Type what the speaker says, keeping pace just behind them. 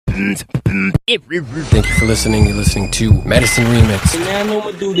Thank you for listening. You're listening to Medicine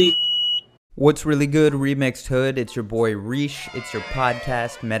Remix. What's really good, Remixed Hood? It's your boy Rish. It's your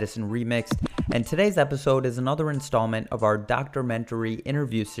podcast, Medicine Remixed. And today's episode is another installment of our documentary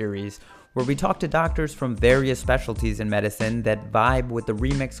interview series where we talk to doctors from various specialties in medicine that vibe with the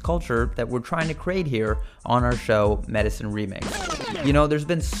remix culture that we're trying to create here on our show, Medicine Remix. You know, there's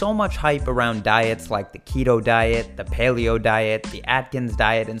been so much hype around diets like the keto diet, the paleo diet, the Atkins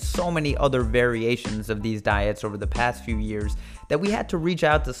diet, and so many other variations of these diets over the past few years that we had to reach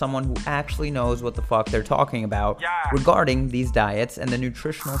out to someone who actually knows what the fuck they're talking about regarding these diets and the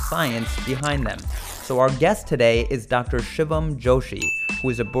nutritional science behind them. So our guest today is Dr. Shivam Joshi, who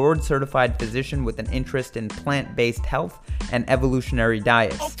is a board-certified physician with an interest in plant-based health and evolutionary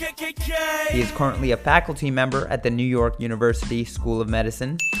diets. He is currently a faculty member at the New York University School of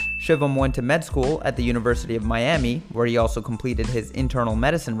Medicine. Shivam went to med school at the University of Miami, where he also completed his internal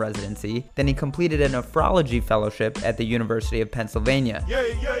medicine residency. Then he completed a nephrology fellowship at the University of Pennsylvania.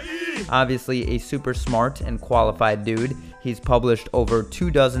 Obviously a super smart and qualified dude, he's published over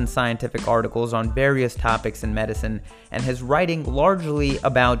 24 scientific articles on various topics in medicine, and his writing largely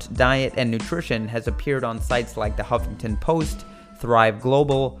about diet and nutrition has appeared on sites like the Huffington Post, Thrive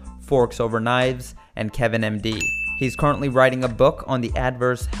Global, Forks Over Knives, and Kevin MD. He's currently writing a book on the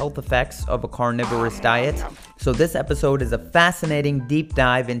adverse health effects of a carnivorous diet. So this episode is a fascinating deep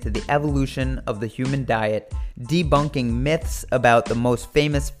dive into the evolution of the human diet, debunking myths about the most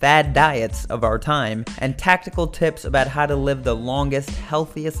famous fad diets of our time, and tactical tips about how to live the longest,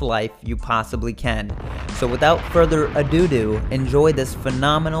 healthiest life you possibly can. So without further ado, enjoy this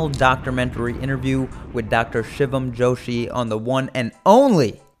phenomenal documentary interview with Dr. Shivam Joshi on the one and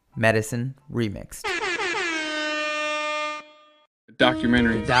only Medicine Remixed.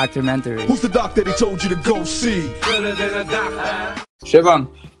 Documentary. Who's the doc that he told you to go see? Shivam.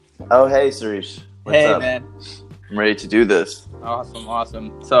 Oh, hey, Suresh. What's Hey, up? man. I'm ready to do this.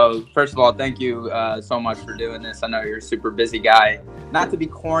 Awesome. So, first of all, thank you so much for doing this. I know you're a super busy guy. Not to be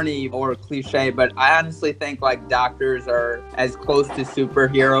corny or cliche, but I honestly think like doctors are as close to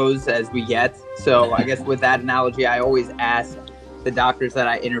superheroes as we get. So, I guess with that analogy, I always ask the doctors that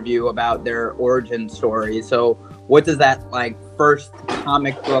I interview about their origin story. So, what does that like first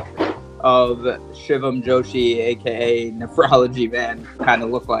comic book of Shivam Joshi, aka Nephrology Man, kind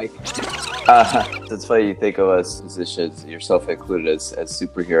of look like? It's funny you think of us physicians, yourself included, as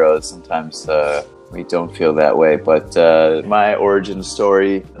superheroes. Sometimes we don't feel that way. But my origin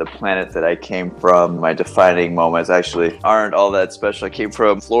story, the planet that I came from, my defining moments actually aren't all that special. I came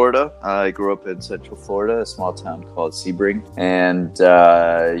from Florida. I grew up in Central Florida, a small town called Sebring. And,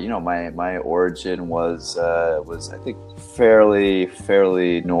 my origin was I think,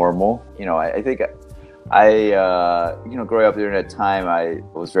 fairly normal. I think growing up during that time, I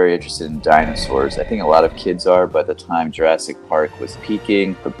was very interested in dinosaurs. I think a lot of kids are, but at the time Jurassic Park was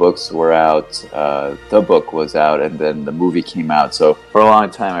peaking, the books were out, the book was out, and then the movie came out. So for a long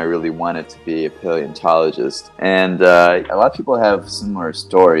time, I really wanted to be a paleontologist. And a lot of people have similar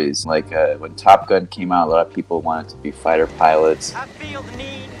stories. Like when Top Gun came out, a lot of people wanted to be fighter pilots. I feel the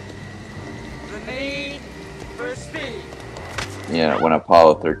need for speed. When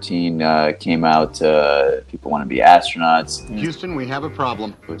Apollo 13 came out, people want to be astronauts. Houston, we have a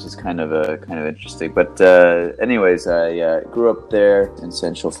problem. Which is kind of interesting. But anyways, I grew up there in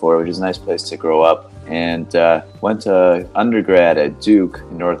Central Florida, which is a nice place to grow up, and went to undergrad at Duke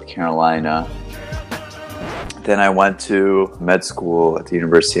in North Carolina. Then I went to med school at the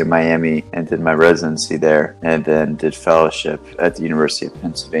University of Miami and did my residency there, and then did fellowship at the University of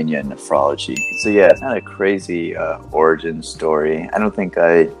Pennsylvania in nephrology. So yeah, it's not a crazy origin story. I don't think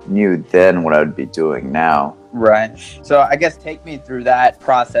I knew then what I would be doing now. Right. So I guess take me through that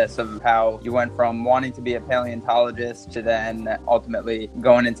process of how you went from wanting to be a paleontologist to then ultimately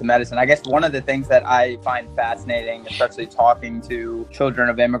going into medicine. I guess one of the things that I find fascinating, especially talking to children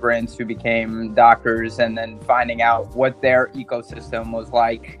of immigrants who became doctors and then finding out what their ecosystem was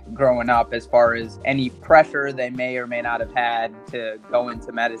like growing up as far as any pressure they may or may not have had to go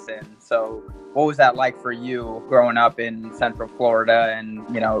into medicine. So what was that like for you growing up in Central Florida and,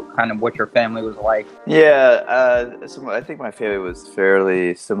 kind of what your family was like? Yeah, I think my family was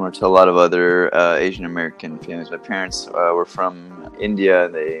fairly similar to a lot of other Asian American families. My parents were from India.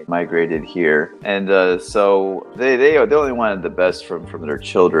 They migrated here. And so they only wanted the best from their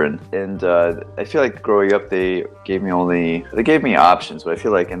children. And I feel like growing up, they gave me options. But I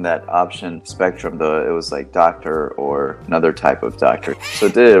feel like in that option spectrum, it was like doctor or another type of doctor. So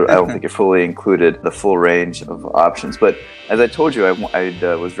I don't think it fully included included the full range of options. But as I told you,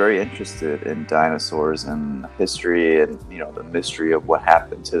 I was very interested in dinosaurs and history and, you know, the mystery of what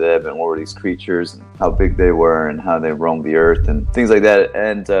happened to them and what were these creatures and how big they were and how they roamed the earth and things like that.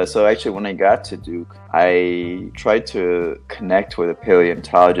 And so actually when I got to Duke, I tried to connect with a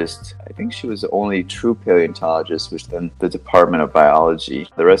paleontologist. I think she was the only true paleontologist, which then the Department of Biology.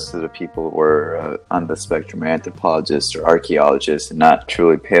 The rest of the people were on the spectrum, anthropologists or archaeologists and not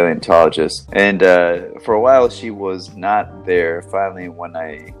truly paleontologists. And for a while she was not there. Finally, when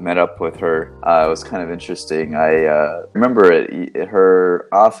I met up with her, it was kind of interesting. I remember her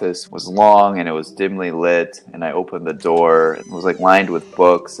office was long and it was dimly lit, and I opened the door. It was like lined with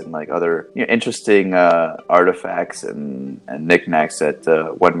books and like other, you know, interesting artifacts and knickknacks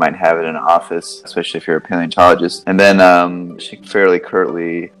that one might have in an office, especially if you're a paleontologist. And then she fairly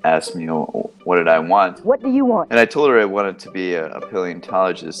curtly asked me, what did I want? What do you want? And I told her I wanted to be a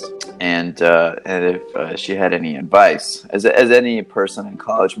paleontologist, and if she had any advice, as any person in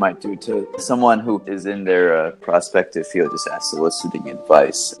college might do to someone who is in their prospective field, just ask soliciting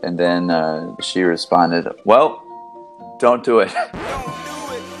advice. And then she responded, well, don't do it.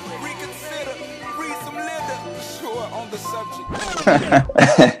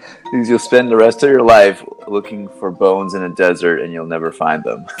 You'll spend the rest of your life looking for bones in a desert and you'll never find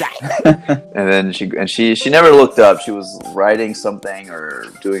them. And then she never looked up. She was writing something or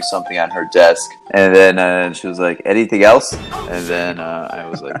doing something on her desk, and then she was like, anything else? And then I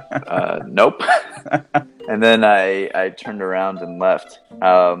was like, nope. And then I turned around and left.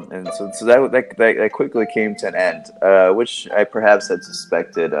 And so that quickly came to an end, which I perhaps had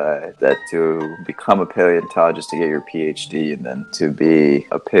suspected, that to become a paleontologist, to get your PhD, and then to be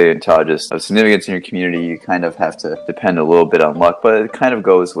a paleontologist of significance in your community, you kind of have to depend a little bit on luck. But it kind of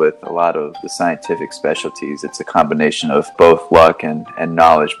goes with a lot of the scientific specialties. It's a combination of both luck and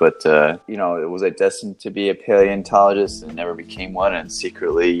knowledge. But, was I destined to be a paleontologist and never became one? And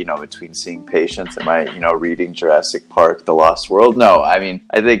secretly, between seeing patients, am I, reading Jurassic Park, The Lost World? No, I mean,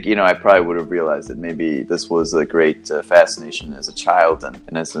 I think, I probably would have realized that maybe this was a great fascination as a child,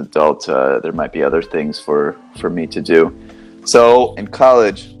 and as an adult, there might be other things for me to do. So in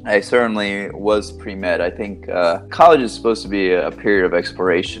college, I certainly was pre-med. I think college is supposed to be a period of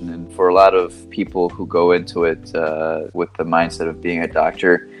exploration, and for a lot of people who go into it with the mindset of being a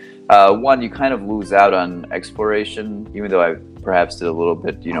doctor, one, you kind of lose out on exploration, even though I perhaps did a little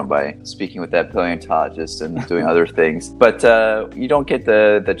bit, by speaking with that paleontologist and doing other things. But you don't get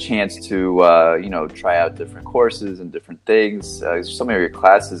the chance to, try out different courses and different things. Some of your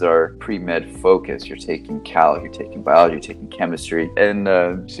classes are pre-med focused. You're taking calc, you're taking biology, you're taking chemistry. And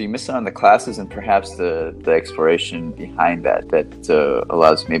so you miss out on the classes and perhaps the exploration behind that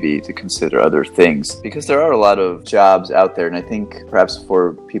allows you maybe to consider other things. Because there are a lot of jobs out there, and I think perhaps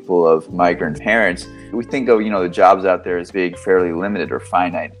for people of migrant parents, we think of, the jobs out there as being fairly limited or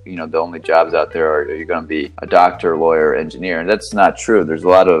finite. The only jobs out there are you're going to be a doctor, lawyer, engineer. And that's not true. There's a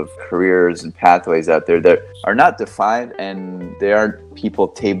lot of careers and pathways out there that are not defined, and they aren't people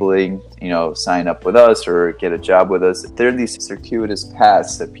tabling, sign up with us or get a job with us. There are these circuitous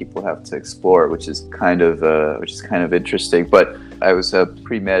paths that people have to explore, which is kind of interesting. But I was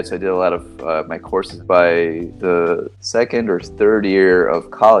pre-med, so I did a lot of my courses. By the second or third year of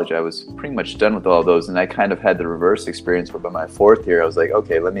college, I was pretty much done with all those, and I kind of had the reverse experience where by my fourth year, I was like,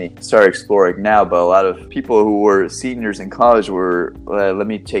 okay, let me start exploring now. But a lot of people who were seniors in college were, let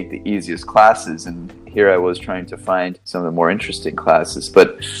me take the easiest classes, and here I was trying to find some of the more interesting classes.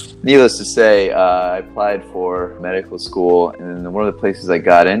 But needless to say, I applied for medical school, and one of the places I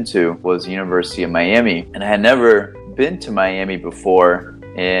got into was University of Miami, and I had never been to Miami before,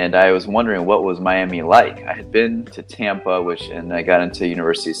 and I was wondering what was Miami like. I had been to Tampa, and I got into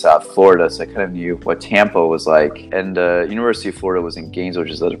University of South Florida, so I kind of knew what Tampa was like. And University of Florida was in Gainesville,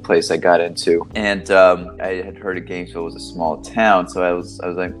 which is the other place I got into. And I had heard of Gainesville was a small town, so I was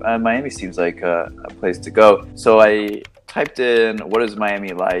like, Miami seems like a place to go. So I typed in what is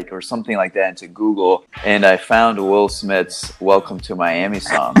Miami like or something like that into Google, and I found Will Smith's Welcome to Miami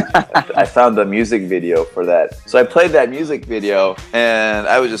song. I found the music video for that. So I played that music video and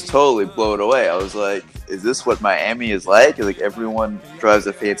I was just totally blown away. I was like, is this what Miami is like? Like everyone drives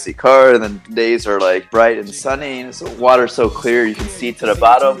a fancy car, and then days are like bright and sunny, and the water's so clear you can see to the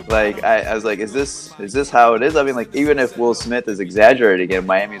bottom. Like I was like, is this how it is? I mean, like even if Will Smith is exaggerating again,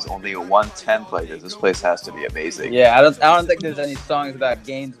 Miami's only a 1/10 like this. This place has to be amazing. Yeah, I don't think there's any songs about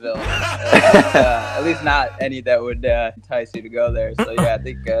Gainesville. At least not any that would entice you to go there. So yeah, I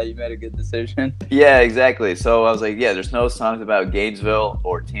think you made a good decision. Yeah, exactly. So I was like, yeah, there's no songs about Gainesville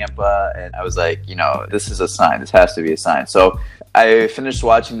or Tampa, and I was like, this this is a sign. This has to be a sign. So I finished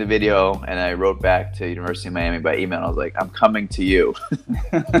watching the video and I wrote back to University of Miami by email. I was like, I'm coming to you.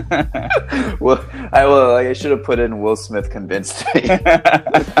 Well, I should have put in Will Smith convinced me.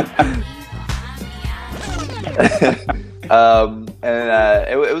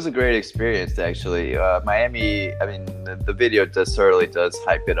 It was a great experience, actually. Miami, I mean, the video certainly does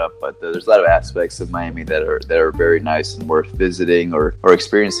hype it up, but there's a lot of aspects of Miami that are very nice and worth visiting or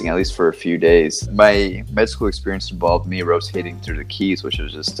experiencing, at least for a few days. My med school experience involved me rotating through the Keys, which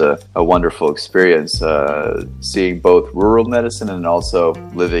was just a wonderful experience, seeing both rural medicine and also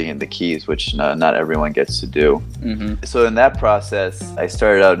living in the Keys, which not everyone gets to do. Mm-hmm. So in that process, I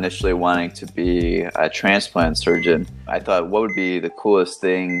started out initially wanting to be a transplant surgeon. I thought, what would be the coolest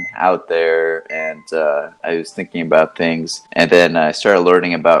thing out there? And I was thinking about things. And then I started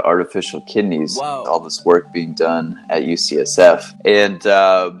learning about artificial kidneys, all this work being done at UCSF. And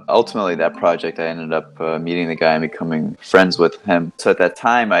ultimately, that project, I ended up meeting the guy and becoming friends with him. So at that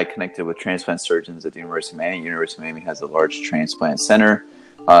time, I connected with transplant surgeons at the University of Miami. University of Miami has a large transplant center.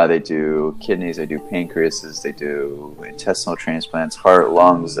 They do kidneys, they do pancreases, they do intestinal transplants, heart,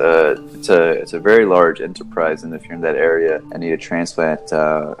 lungs. It's a very large enterprise, and if you're in that area and need a transplant,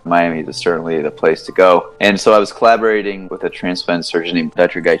 Miami is certainly the place to go. And so I was collaborating with a transplant surgeon named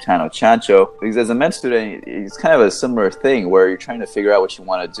Dr. Gaetano Chancho, because as a med student, it's kind of a similar thing where you're trying to figure out what you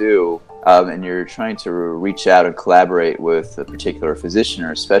want to do. And you're trying to reach out and collaborate with a particular physician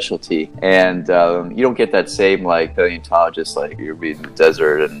or specialty, and you don't get that same like paleontologist, like you're being in the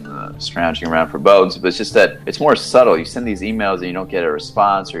desert and scrounging around for bones, but it's just that it's more subtle. You send these emails and you don't get a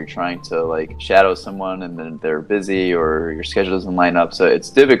response, or you're trying to like shadow someone and then they're busy or your schedule doesn't line up, so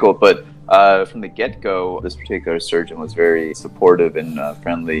it's difficult. But from the get-go, this particular surgeon was very supportive and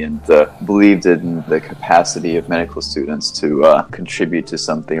friendly, and believed in the capacity of medical students to contribute to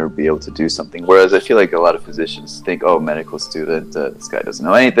something or be able to do something. Whereas I feel like a lot of physicians think, oh, medical student, this guy doesn't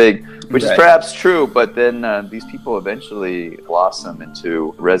know anything, which is perhaps true, but then these people eventually blossom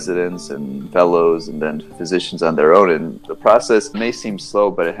into residents and fellows and then physicians on their own. And the process may seem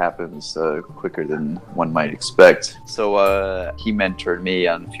slow, but it happens quicker than one might expect. So he mentored me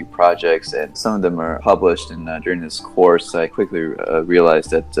on a few projects, and some of them are published. And during this course, I quickly realized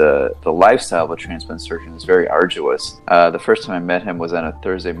that the lifestyle of a transplant surgeon is very arduous. The first time I met him was on a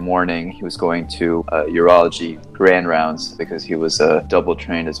Thursday morning. He was going to urology grand rounds because he was double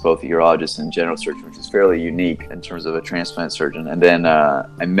trained as both a urologist and general surgeon, which is fairly unique in terms of a transplant surgeon. And then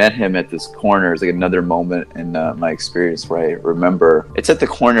I met him at this corner. It's like another moment in my experience where I remember it's at the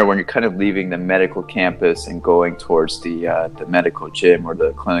corner when you're kind of leaving the medical campus and going towards the medical gym or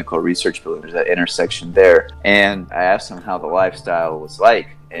the clinical research building. There's that intersection there. And I asked him how the lifestyle was like.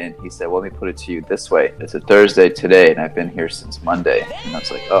 And he said, well, let me put it to you this way. It's a Thursday today, and I've been here since Monday. And I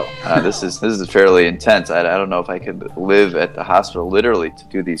was like, oh, this is fairly intense. I don't know if I could live at the hospital literally to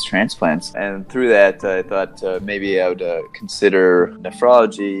do these transplants. And through that, I thought maybe I would consider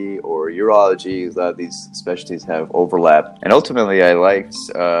nephrology or urology. A lot of these specialties have overlap. And ultimately, I liked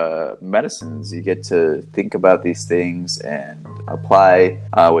medicines. You get to think about these things and apply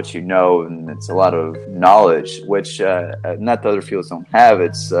what you know, and it's a lot of knowledge, which not the other fields don't have.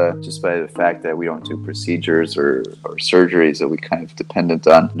 It's just by the fact that we don't do procedures or surgeries, that we kind of dependent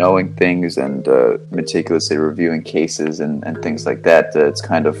on knowing things and meticulously reviewing cases and things like that. It's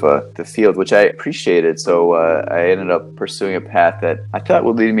kind of the field, which I appreciated. So I ended up pursuing a path that I thought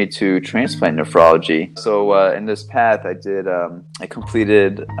would lead me to transplant nephrology. So in this path, I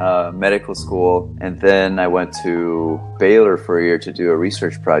completed medical school, and then I went to Baylor for a year to do a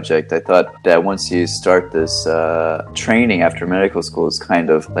research project. I thought that once you start this training after medical school, it's kind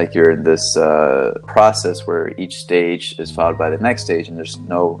of like you're in this process where each stage is followed by the next stage, and there's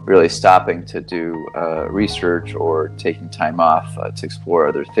no really stopping to do research or taking time off to explore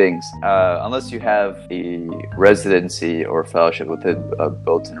other things. Unless you have a residency or fellowship with a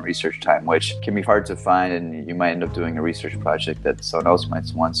built-in research time, which can be hard to find, and you might end up doing a research project that someone else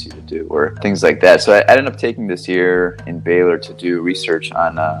might want you to do, or things like that. So I ended up taking this year in Baylor to do research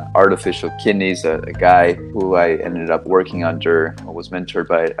on artificial kidneys. A guy who I ended up working under was mentored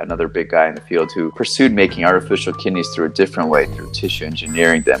by another big guy in the field who pursued making artificial kidneys through a different way, through tissue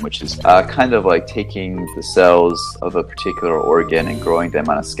engineering them, which is kind of like taking the cells of a particular organ and growing them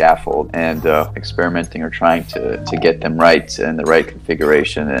on a scaffold and experimenting or trying to get them right in the right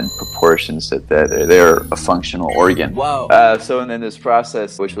configuration and proportions that they're a functional organ. Wow. So in this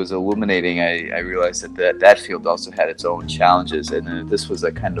process, which was illuminating, I realized that field also had its own challenges, and this was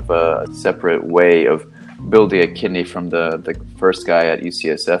a kind of a separate way of building a kidney from the first guy at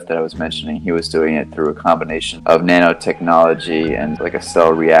UCSF that I was mentioning. He was doing it through a combination of nanotechnology and like a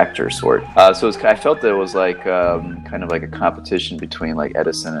cell reactor sort. So I felt that it was like kind of like a competition between like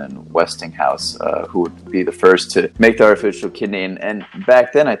Edison and Westinghouse, who would be the first to make the artificial kidney. And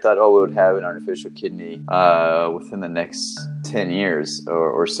back then I thought, we would have an artificial kidney within the next 10 years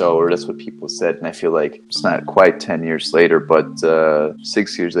or so, or that's what people said. And I feel like it's not quite 10 years later, but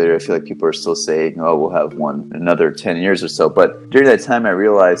 6 years later, I feel like people are still saying, we'll have one in another 10 years or so. But during that time, I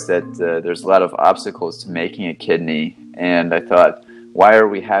realized that there's a lot of obstacles to making a kidney. And I thought, why are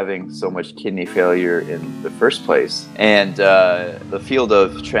we having so much kidney failure in the first place? And the field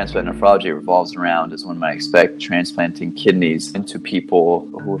of transplant nephrology revolves around, as one might expect, transplanting kidneys into people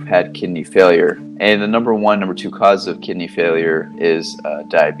who have had kidney failure. And the number 2 causes of kidney failure is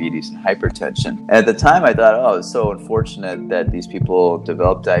diabetes and hypertension. And at the time, I thought, it's so unfortunate that these people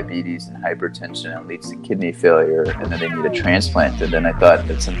develop diabetes and hypertension and it leads to kidney failure, and then they need a transplant. And then I thought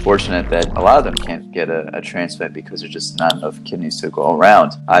it's unfortunate that a lot of them can't get a transplant because there's just not enough kidneys to go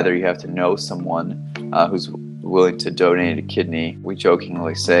around. Either you have to know someone who's willing to donate a kidney. We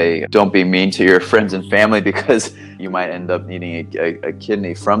jokingly say, don't be mean to your friends and family because you might end up needing a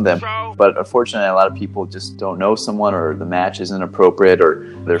kidney from them. But unfortunately, a lot of people just don't know someone, or the match isn't appropriate, or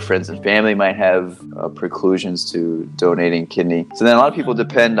their friends and family might have preclusions to donating kidney. So then a lot of people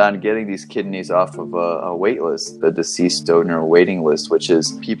depend on getting these kidneys off of a wait list, the deceased donor waiting list, which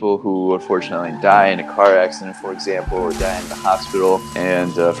is people who unfortunately die in a car accident, for example, or die in the hospital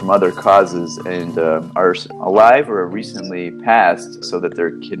and from other causes, and are alive or recently passed, so that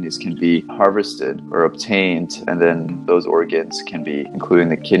their kidneys can be harvested or obtained, and then those organs can be, including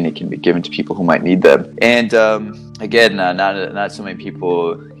the kidney, can be given to people who might need them. And again, not so many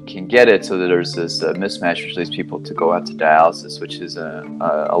people can get it, so that there's this mismatch for these people to go out to dialysis, which is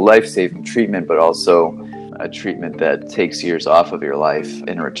a life-saving treatment, but also a treatment that takes years off of your life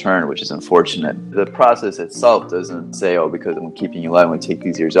in return, which is unfortunate. The process itself doesn't say, because I'm keeping you alive, I'm going to take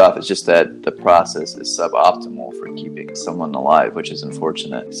these years off. It's just that the process is suboptimal for keeping someone alive, which is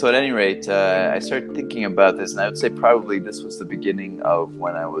unfortunate. So at any rate, I started thinking about this, and I would say probably this was the beginning of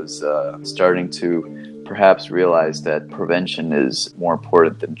when I was starting to perhaps realize that prevention is more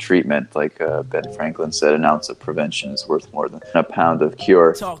important than treatment. Like Ben Franklin said, an ounce of prevention is worth more than a pound of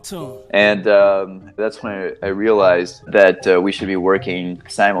cure. Talk to him. And that's when I realized that we should be working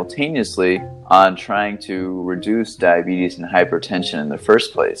simultaneously on trying to reduce diabetes and hypertension in the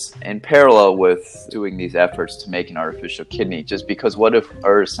first place, in parallel with doing these efforts to make an artificial kidney. Just because what if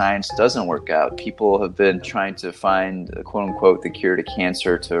our science doesn't work out? People have been trying to find, quote unquote, the cure to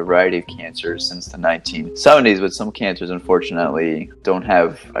cancer, to a variety of cancers since the 1970s, but some cancers unfortunately don't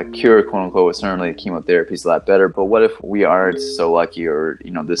have a cure, quote unquote. Certainly chemotherapy is a lot better, but what if we aren't so lucky, or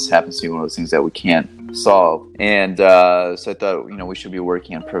this happens to be one of those things that we can't solve? And so I thought, we should be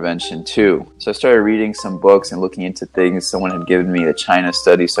working on prevention too. So I started reading some books and looking into things. Someone had given me the China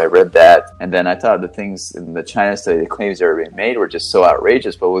study, so I read that. And then I thought the things in the China study, the claims that were being made, were just so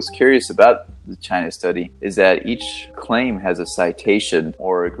outrageous. But what was curious about the China study is that each claim has a citation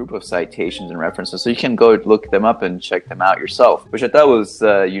or a group of citations and references. So you can go look them up and check them out yourself, which I thought was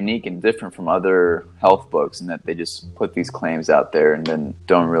unique and different from other health books, in that they just put these claims out there and then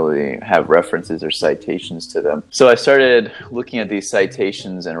don't really have references or citations to them. So I started looking at these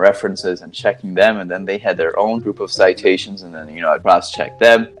citations and references and checking them, and then they had their own group of citations, and then I cross-checked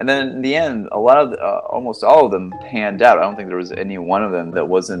them, and then in the end, a lot of almost all of them panned out. I don't think there was any one of them that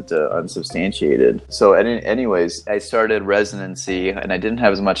wasn't unsubstantiated. So anyways, I started residency, and I didn't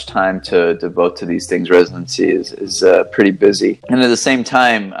have as much time to devote to these things. Residency is pretty busy, and at the same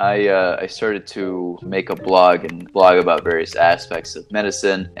time, I started to make a blog about various aspects of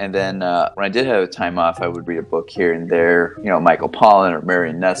medicine. And then when I did have time off, I would read a book here and there, Michael Pollan or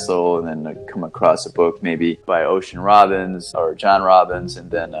Marion Nestle, and then I'd come across a book maybe by Ocean Robbins or John Robbins, and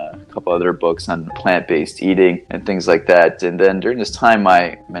then a couple other books on plant-based eating and things like that. And then during this time,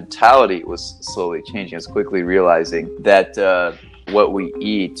 my mentality was slowly changing. I was quickly realizing that what we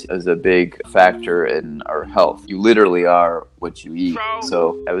eat is a big factor in our health. You literally are what you eat.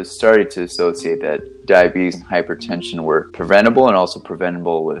 So I was starting to associate that diabetes and hypertension were preventable, and also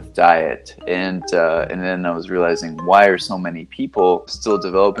preventable with diet. And then I was realizing, why are so many people still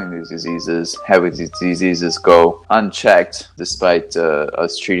developing these diseases, having these diseases go unchecked, despite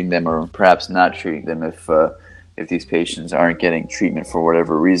us treating them, or perhaps not treating them, if if these patients aren't getting treatment for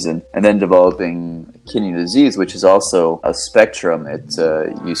whatever reason, and then developing kidney disease, which is also a spectrum.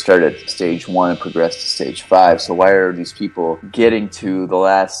 You start at stage 1 and progress to stage 5. So why are these people getting to the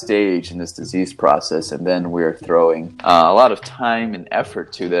last stage in this disease process, and then we're throwing a lot of time and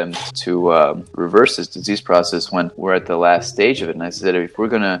effort to them to reverse this disease process when we're at the last stage of it? And I said, if we're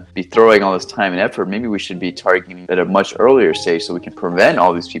going to be throwing all this time and effort, maybe we should be targeting at a much earlier stage so we can prevent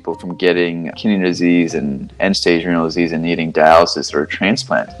all these people from getting kidney disease and end-stage renal disease and needing dialysis or a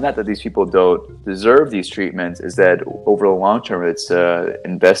transplant. Not that these people don't deserve these treatments, is that over the long term, it's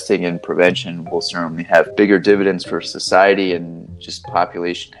investing in prevention will certainly have bigger dividends for society and just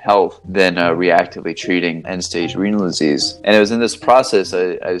population health than reactively treating end-stage renal disease. And it was in this process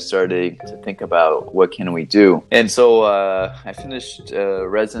I started to think about what can we do. And so I finished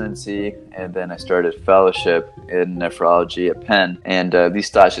residency, and then I started fellowship in nephrology at Penn. And these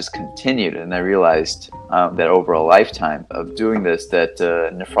thoughts just continued, and I realized that over a lifetime of doing this, that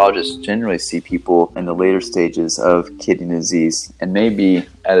nephrologists generally see people in the later stages of kidney disease, and maybe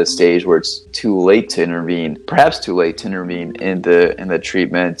at a stage where it's too late to intervene, perhaps too late to intervene in the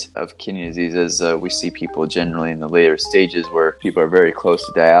treatment of kidney disease, as we see people generally in the later stages where people are very close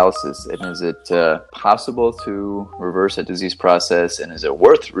to dialysis. And is it possible to reverse a disease process, and is it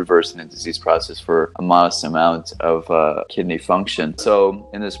worth reversing a disease process for a modest amount of kidney function? So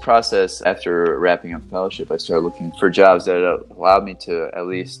in this process, after wrapping up fellowship, I started looking for jobs that allowed me to at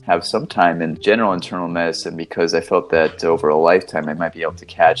least have some time in general internal medicine, because I felt that over a lifetime I might be able to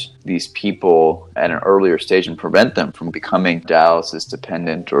catch these people at an earlier stage and prevent them from becoming dialysis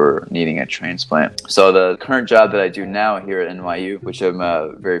dependent or needing a transplant. So the current job that I do now here at NYU, which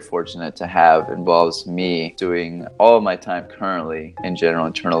I'm very fortunate to have, involves me doing all of my time currently in general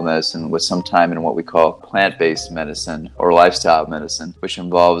internal medicine with some time in what we call plant-based medicine or lifestyle medicine, which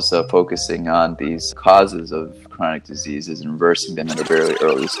involves focusing on these causes of chronic diseases and reversing them at a very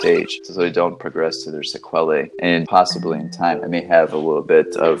early stage so they don't progress to their sequelae. And possibly in time, I may have a little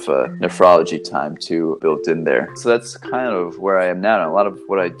bit of nephrology time too built in there. So that's kind of where I am now. And a lot of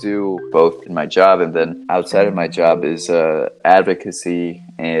what I do, both in my job and then outside of my job, is advocacy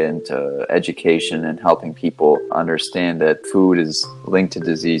and education, and helping people understand that food is linked to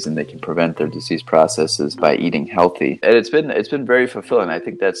disease and they can prevent their disease processes by eating healthy. And it's been very fulfilling. I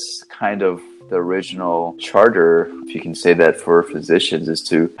think that's kind of the original charter, if you can say that, for physicians, is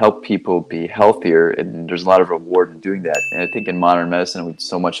to help people be healthier, and there's a lot of reward in doing that. And I think in modern medicine,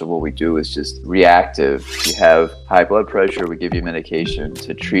 so much of what we do is just reactive. You have high blood pressure, we give you medication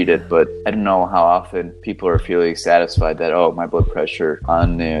to treat it, but I don't know how often people are feeling satisfied that, oh, my blood pressure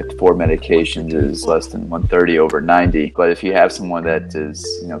on 4 medications is less than 130 over 90. But if you have someone that is,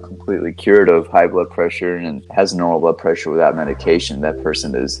 completely cured of high blood pressure and has normal blood pressure without medication, that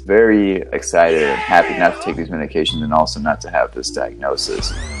person is very excited and happy not to take these medications, and also not to have this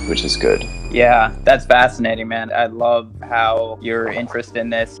diagnosis, which is good. Yeah, that's fascinating, man. I love how your interest in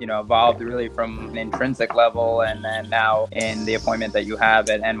this, evolved really from an intrinsic level, and then now in the appointment that you have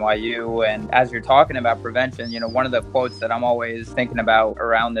at NYU. And as you're talking about prevention, one of the quotes that I'm always thinking about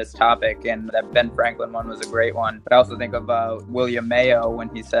around this topic, and that Ben Franklin one was a great one, but I also think about William Mayo when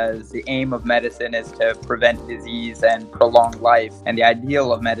he says the aim of medicine is to prevent disease and prolong life, and the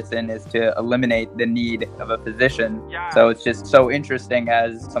ideal of medicine is to eliminate the need of a physician. So it's just so interesting,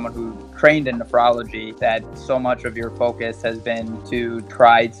 as someone who trained in nephrology, that so much of your focus has been to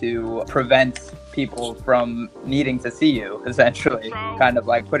try to prevent people from needing to see you, essentially, kind of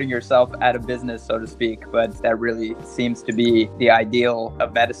like putting yourself out of business, so to speak. But that really seems to be the ideal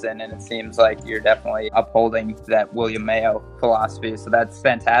of medicine, and it seems like you're definitely upholding that William Mayo philosophy. So that's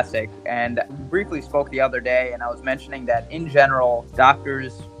fantastic. And we briefly spoke the other day, and I was mentioning that in general,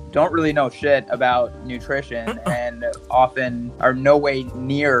 doctors don't really know shit about nutrition and often are no way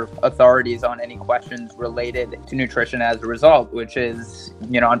near authorities on any questions related to nutrition as a result, which is,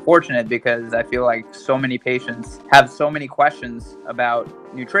 unfortunate, because I feel like so many patients have so many questions about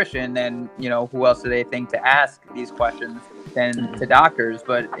nutrition, and, who else do they think to ask these questions than to doctors?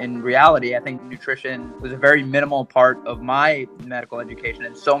 But in reality, I think nutrition was a very minimal part of my medical education,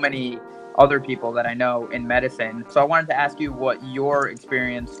 and so many other people that I know in medicine. So I wanted to ask you what your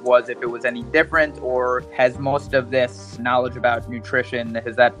experience was, if it was any different, or has most of this knowledge about nutrition,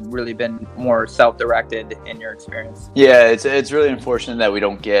 has that really been more self-directed in your experience? Yeah, it's really unfortunate that we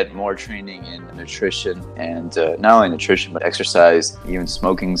don't get more training in nutrition, and not only nutrition, but exercise, even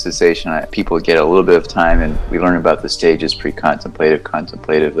smoking cessation. People get a little bit of time, and we learn about the stages: pre-contemplative,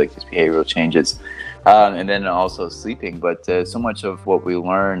 contemplative, like these behavioral changes. and then also sleeping. But so much of what we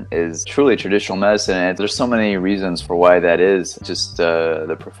learn is truly traditional medicine, and there's so many reasons for why that is. Just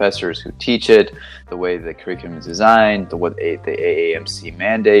the professors who teach it, the way the curriculum is designed, what the AAMC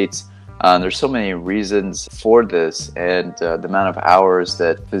mandates. There's so many reasons for this, and the amount of hours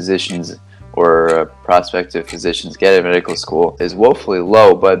that physicians or prospective physicians get at medical school is woefully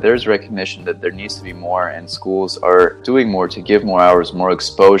low, but there's recognition that there needs to be more, and schools are doing more to give more hours, more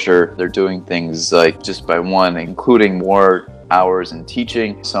exposure. They're doing things like just by one, including more hours in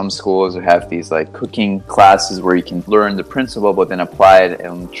teaching. Some schools have these like cooking classes where you can learn the principle but then apply it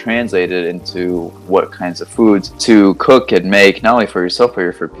and translate it into what kinds of foods to cook and make, not only for yourself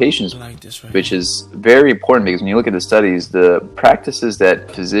but for patients, which is very important, because when you look at the studies, the practices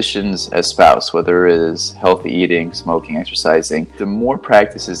that physicians espouse, whether it is healthy eating, smoking, exercising, the more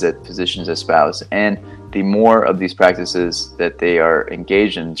practices that physicians espouse and the more of these practices that they are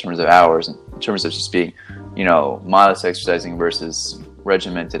engaged in terms of hours, in terms of just being, modest exercising versus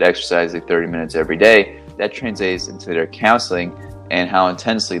regimented exercising 30 minutes every day, that translates into their counseling and how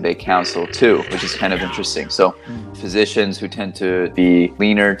intensely they counsel too, which is kind of interesting. So physicians who tend to be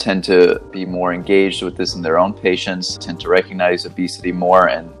leaner tend to be more engaged with this in their own patients, tend to recognize obesity more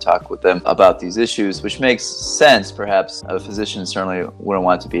and talk with them about these issues, which makes sense. Perhaps a physician certainly wouldn't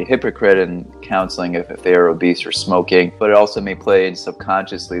want to be a hypocrite in counseling if they are obese or smoking, but it also may play in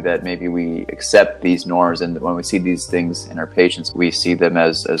subconsciously that maybe we accept these norms, and when we see these things in our patients, we see them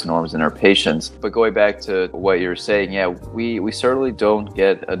as norms in our patients. But going back to what you're saying, yeah, we certainly don't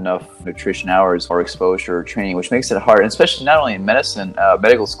get enough nutrition hours or exposure or training, which makes it hard, and especially not only in medicine,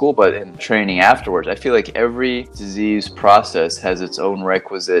 medical school, but in training afterwards. I feel like every disease process has its own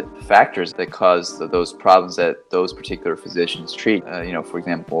requisite factors that cause those problems that those particular physicians treat. For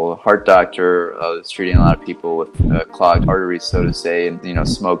example, a heart doctor is treating a lot of people with clogged arteries, so to say, and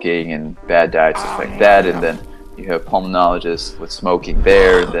smoking and bad diets affect that, and then you have pulmonologists with smoking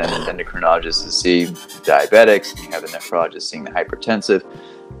there, then endocrinologists to see diabetics, and you have the nephrologist seeing the hypertensive.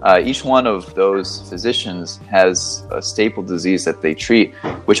 Each one of those physicians has a staple disease that they treat,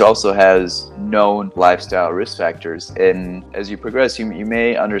 which also has known lifestyle risk factors. And as you progress, you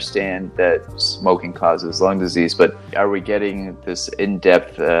may understand that smoking causes lung disease, but are we getting this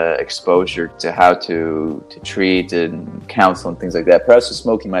in-depth exposure to how to treat and counsel and things like that? Perhaps the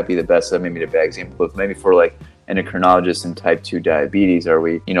smoking might be the best, maybe the bad example, but maybe for like endocrinologists in type 2 diabetes, are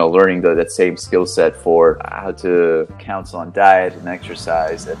we learning that same skill set for how to counsel on diet and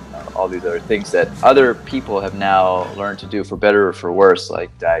exercise and all these other things that other people have now learned to do, for better or for worse,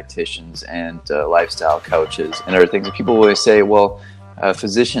 like dietitians and lifestyle coaches and other things. And people always say, well, a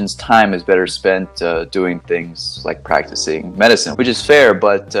physician's time is better spent doing things like practicing medicine, which is fair,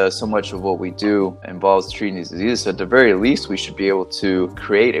 but so much of what we do involves treating these diseases. So at the very least, we should be able to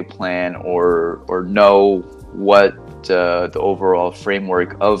create a plan or know what the overall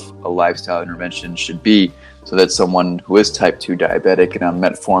framework of a lifestyle intervention should be, so that someone who is type 2 diabetic and on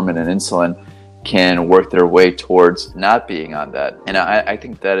metformin and insulin can work their way towards not being on that. And I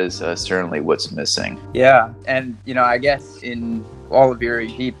think that is certainly what's missing. Yeah, and I guess in all of your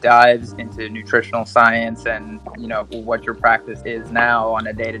deep dives into nutritional science and what your practice is now on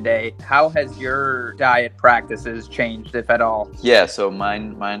a day-to-day, how has your diet practices changed, if at all? Yeah, so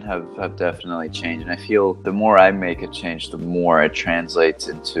mine have definitely changed, and I feel the more I make a change, the more it translates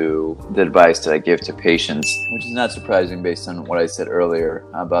into the advice that I give to patients, which is not surprising based on what I said earlier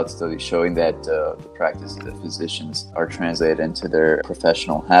about studies showing that the practices of physicians are translated into their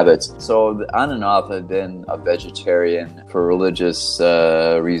professional habits. So on and off, I've been a vegetarian for religious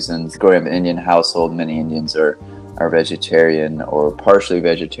reasons. Growing up in an Indian household, many Indians are vegetarian or partially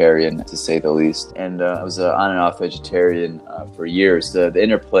vegetarian, to say the least. And I was on and off vegetarian for years. The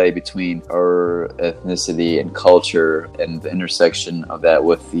interplay between our ethnicity and culture and the intersection of that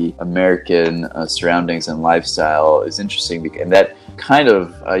with the American surroundings and lifestyle is interesting, and that kind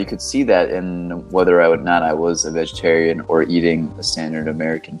of you could see that in whether I was a vegetarian or eating a standard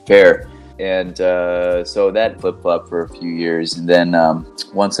American fare. And so that flip-flopped for a few years. And then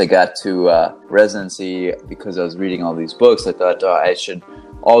once I got to residency, because I was reading all these books, I thought I should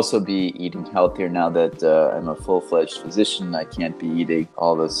also be eating healthier now that I'm a full-fledged physician. I can't be eating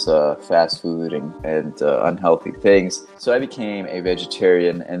all this fast food and unhealthy things. So I became a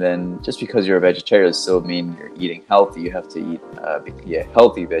vegetarian. And then just because you're a vegetarian doesn't still mean you're eating healthy. You have to be a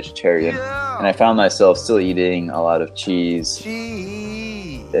healthy vegetarian. And I found myself still eating a lot of cheese.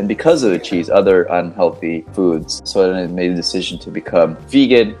 and because of the cheese, other unhealthy foods. So then I made the decision to become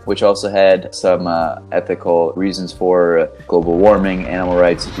vegan, which also had some ethical reasons for global warming, animal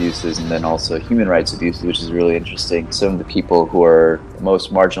rights abuses, and then also human rights abuses, which is really interesting. Some of the people who are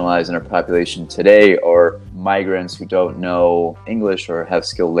most marginalized in our population today are migrants who don't know English or have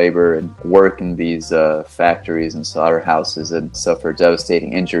skilled labor and work in these factories and slaughterhouses and suffer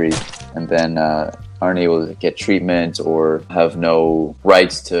devastating injuries, and then aren't able to get treatment or have no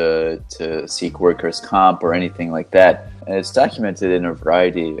rights to seek workers' comp or anything like that. And it's documented in a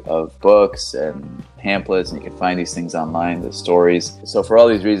variety of books and pamphlets, and you can find these things online, the stories. So for all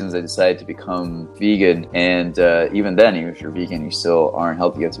these reasons, I decided to become vegan. And even then, even if you're vegan, you still aren't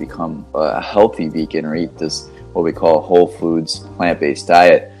healthy. You have to become a healthy vegan or eat this, what we call whole foods, plant-based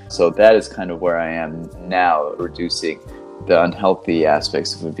diet. So that is kind of where I am now, reducing the unhealthy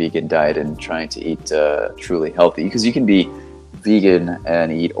aspects of a vegan diet and trying to eat truly healthy. Because you can be vegan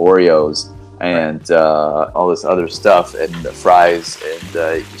and eat Oreos and all this other stuff and fries,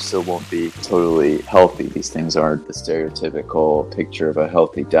 and you still won't be totally healthy. These things aren't the stereotypical picture of a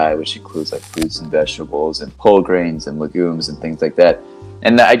healthy diet, which includes like fruits and vegetables and whole grains and legumes and things like that.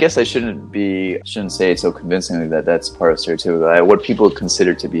 And I guess I shouldn't say it so convincingly that that's part of stereotypical. What people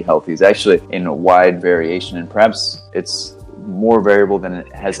consider to be healthy is actually in a wide variation, and perhaps it's more variable than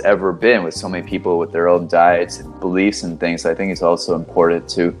it has ever been, with so many people with their own diets and beliefs and things. So I think it's also important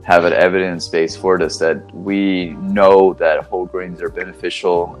to have an evidence base for this, that we know that whole grains are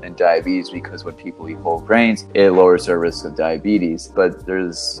beneficial in diabetes, because when people eat whole grains, it lowers their risk of diabetes. But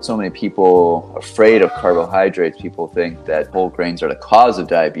there's so many people afraid of carbohydrates. People think that whole grains are the cause of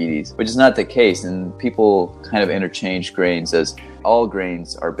diabetes, which is not the case. And people kind of interchange grains as all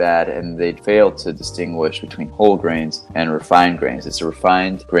grains are bad, and they fail to distinguish between whole grains and refined grains. It's the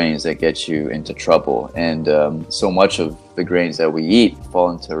refined grains that get you into trouble, and so much of the grains that we eat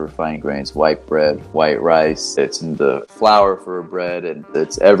fall into refined grains. White bread, white rice, it's in the flour for bread, and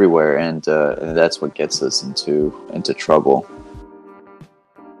it's everywhere, and that's what gets us into trouble.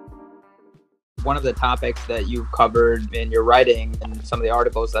 One of the topics that you've covered in your writing and some of the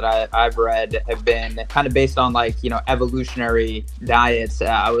articles that I've read have been kind of based on evolutionary diets.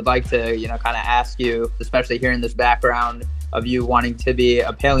 I would like to, kind of ask you, especially hearing this background of you wanting to be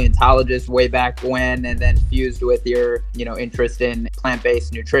a paleontologist way back when, and then fused with your, interest in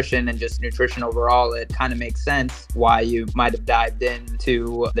plant-based nutrition and just nutrition overall, it kind of makes sense why you might have dived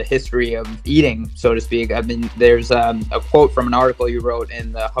into the history of eating, so to speak. I mean, there's a quote from an article you wrote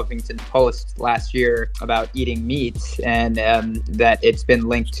in the Huffington Post last year about eating meat, and that it's been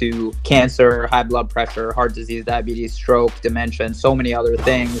linked to cancer, high blood pressure, heart disease, diabetes, stroke, dementia, and so many other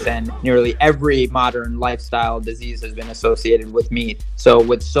things. And nearly every modern lifestyle disease has been associated with meat. So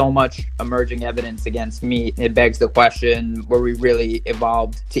with so much emerging evidence against meat, it begs the question, were we really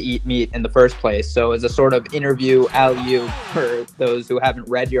evolved to eat meat in the first place? So as a sort of interview alley-oop for those who haven't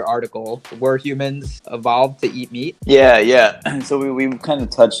read your article, were humans evolved to eat meat? Yeah. So we kind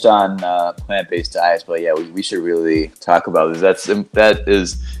of touched on plant-based diets, but yeah, we should really talk about this. That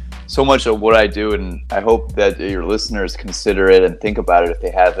is so much of what I do, and I hope that your listeners consider it and think about it if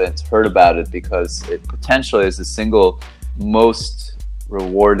they haven't heard about it, because it potentially is the single most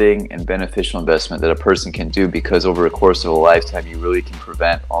rewarding and beneficial investment that a person can do, because over the course of a lifetime you really can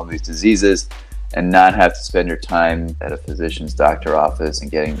prevent all these diseases and not have to spend your time at a physician's doctor office and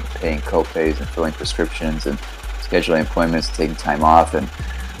paying co-pays and filling prescriptions and scheduling appointments, taking time off and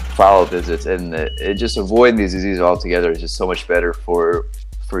follow visits, and just avoiding these diseases altogether is just so much better for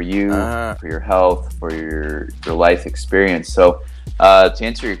you, for your health, for your life experience. So to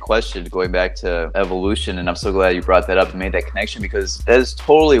answer your question, going back to evolution, and I'm so glad you brought that up and made that connection, because that is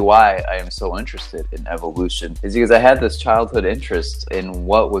totally why I am so interested in evolution, is because I had this childhood interest in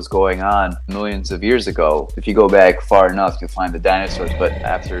what was going on millions of years ago. If you go back far enough, you'll find the dinosaurs, but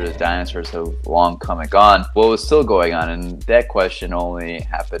after the dinosaurs have long come and gone, what was still going on? And that question only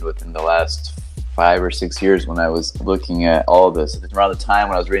happened within the last 5 or 6 years when I was looking at all of this. Around the time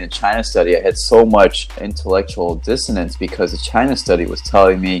when I was reading the China study, I had so much intellectual dissonance, because the China study was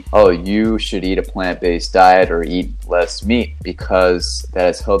telling me, oh, you should eat a plant-based diet or eat less meat because that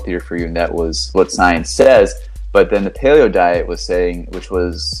is healthier for you, and that was what science says. But then the paleo diet was saying, which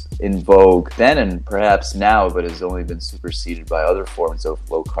was in vogue then and perhaps now, but has only been superseded by other forms of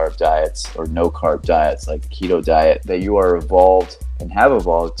low-carb diets or no-carb diets like the keto diet, that you are evolved and have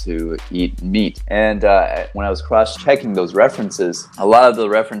evolved to eat meat. And when I was cross-checking those references, a lot of the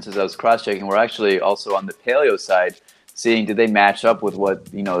references I was cross-checking were actually also on the paleo side, seeing did they match up with what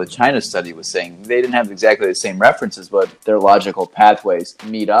the China study was saying. They didn't have exactly the same references, but their logical pathways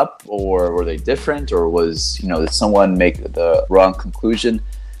meet up, or were they different, or was did someone make the wrong conclusion?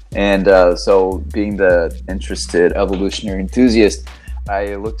 And so being the interested evolutionary enthusiast,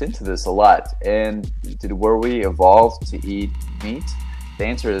 I looked into this a lot. And were we evolved to eat meat? The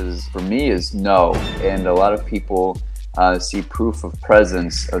answer is, for me, is no. And a lot of people see proof of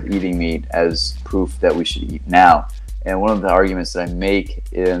presence of eating meat as proof that we should eat now. And one of the arguments that I make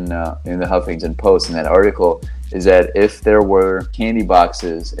in the Huffington Post in that article is that if there were candy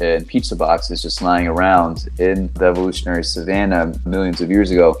boxes and pizza boxes just lying around in the evolutionary savannah millions of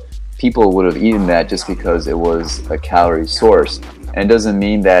years ago, people would have eaten that just because it was a calorie source. And it doesn't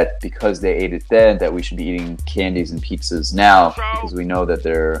mean that because they ate it then that we should be eating candies and pizzas now, because we know that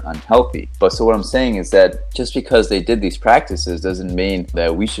they're unhealthy. But so what I'm saying is that just because they did these practices doesn't mean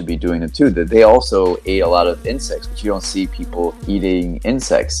that we should be doing them too. That they also ate a lot of insects, but you don't see people eating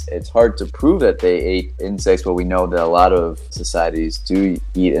insects. It's hard to prove that they ate insects, but we know that a lot of societies do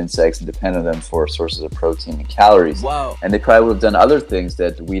eat insects and depend on them for sources of protein and calories. Wow. And they probably would have done other things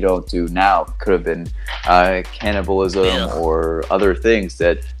that we don't do now. Could have been cannibalism or other things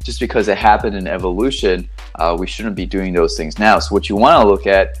that just because it happened in evolution, we shouldn't be doing those things now. So what you want to look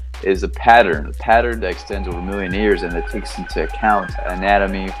at is a pattern that extends over a million years and that takes into account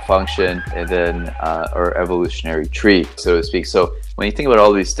anatomy, function, and then our evolutionary tree, so to speak. So when you think about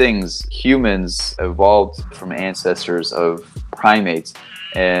all these things, humans evolved from ancestors of primates,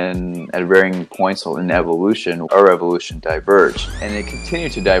 and at varying points in evolution, our evolution diverged. And it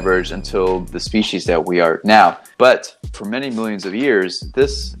continued to diverge until the species that we are now. But for many millions of years,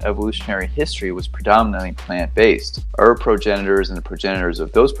 this evolutionary history was predominantly plant-based. Our progenitors and the progenitors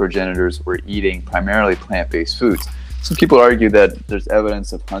of those progenitors were eating primarily plant-based foods. Some people argue that there's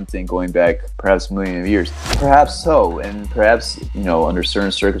evidence of hunting going back perhaps a million of years. Perhaps so, and perhaps, under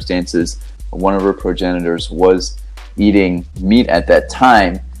certain circumstances, one of our progenitors was eating meat at that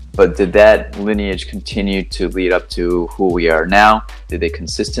time, but did that lineage continue to lead up to who we are now? Did they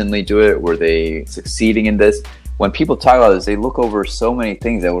consistently do it? Were they succeeding in this? When people talk about this, they look over so many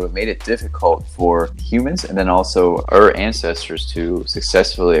things that would have made it difficult for humans and then also our ancestors to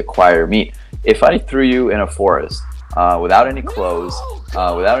successfully acquire meat. If I threw you in a forest without any clothes,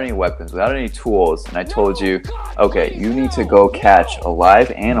 without any weapons, without any tools, and I told you, okay, you need to go catch a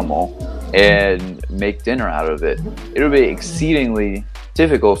live animal and make dinner out of it, it would be exceedingly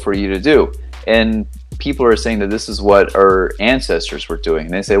difficult for you to do. And people are saying that this is what our ancestors were doing.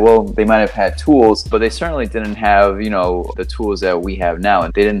 And they say, well, they might have had tools, but they certainly didn't have, the tools that we have now.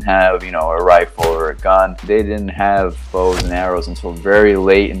 And they didn't have, a rifle or a gun. They didn't have bows and arrows until very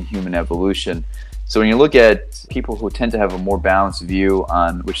late in human evolution. So when you look at people who tend to have a more balanced view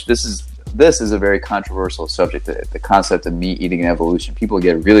on, which this is a very controversial subject, the concept of meat eating and evolution. People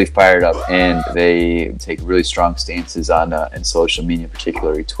get really fired up and they take really strong stances on in social media,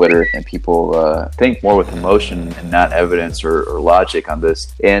 particularly Twitter, and people think more with emotion and not evidence or logic on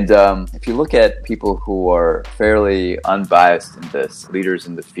this. And if you look at people who are fairly unbiased in this, leaders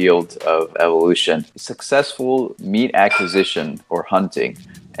in the field of evolution, successful meat acquisition or hunting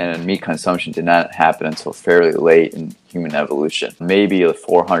and meat consumption did not happen until fairly late in human evolution, maybe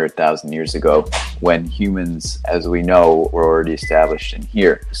 400,000 years ago, when humans, as we know, were already established in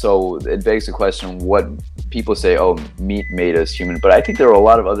here. So it begs the question, what people say, oh, meat made us human, but I think there are a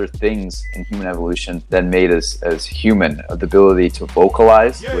lot of other things in human evolution that made us as human. The ability to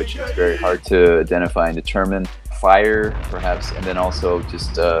vocalize, which is very hard to identify and determine, fire, perhaps, and then also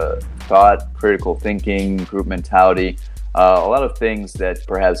just thought, critical thinking, group mentality. A lot of things that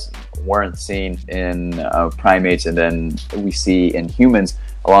perhaps weren't seen in primates and then we see in humans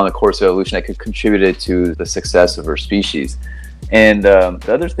along the course of evolution that could contribute to the success of our species. And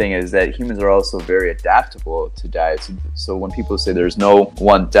the other thing is that humans are also very adaptable to diets. So when people say there's no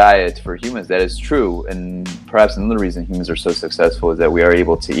one diet for humans, that is true. And perhaps another reason humans are so successful is that we are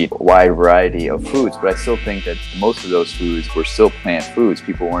able to eat a wide variety of foods. But I still think that most of those foods were still plant foods.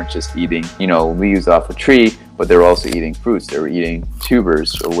 People weren't just eating, leaves off a tree, but they were also eating fruits. They were eating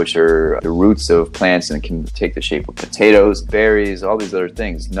tubers, which are the roots of plants and can take the shape of potatoes, berries, all these other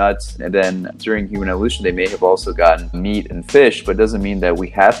things, nuts. And then during human evolution, they may have also gotten meat and fish, but it doesn't mean that we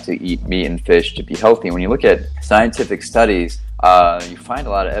have to eat meat and fish to be healthy. And when you look at scientific studies, you find a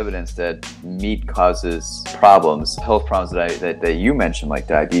lot of evidence that meat causes problems, health problems that you mentioned, like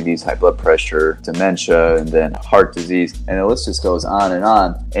diabetes, high blood pressure, dementia, and then heart disease, and the list just goes on and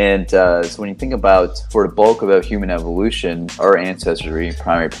on. And so when you think about, for the bulk of human evolution, our ancestors were eating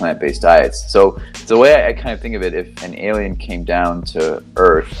primary plant-based diets. So the way I kind of think of it, if an alien came down to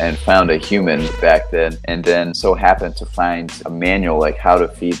Earth and found a human back then, and then so happened to find a manual like how to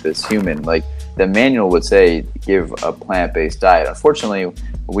feed this human, like the manual would say give a plant-based diet. Unfortunately,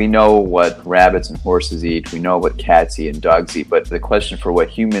 we know what rabbits and horses eat, we know what cats eat and dogs eat, but the question for what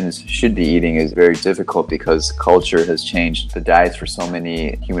humans should be eating is very difficult because culture has changed the diets for so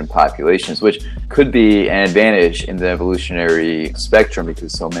many human populations, which could be an advantage in the evolutionary spectrum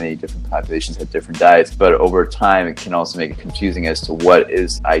because so many different populations have different diets, but over time it can also make it confusing as to what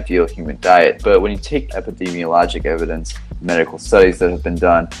is ideal human diet. But when you take epidemiologic evidence, medical studies that have been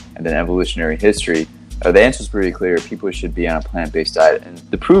done, and then evolutionary history, the answer is pretty clear. People should be on a plant-based diet. And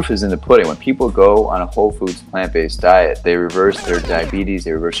the proof is in the pudding. When people go on a whole foods plant-based diet, they reverse their diabetes,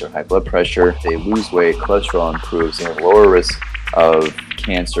 they reverse their high blood pressure, they lose weight, cholesterol improves, they have lower risk of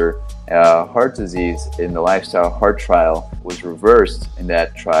cancer. Heart disease in the Lifestyle Heart trial was reversed in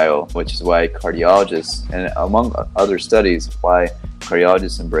that trial, which is why cardiologists, and among other studies, why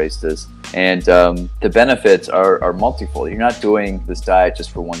cardiologists embrace this. And the benefits are multifold. You're not doing this diet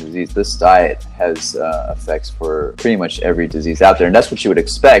just for one disease. This diet has effects for pretty much every disease out there. And that's what you would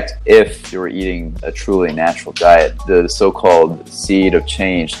expect if you were eating a truly natural diet. The so-called seed of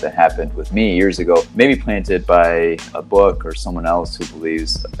change that happened with me years ago, maybe planted by a book or someone else who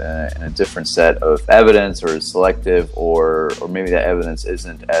believes in a different set of evidence or is selective, or maybe that evidence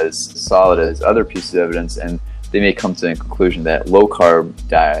isn't as solid as other pieces of evidence, and they may come to the conclusion that low-carb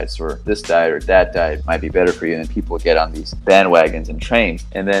diets or this diet or that diet might be better for you, and people get on these bandwagons and train.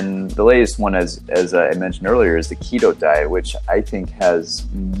 And then the latest one, as I mentioned earlier, is the keto diet, which I think has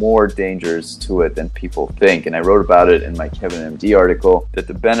more dangers to it than people think. And I wrote about it in my Kevin MD article, that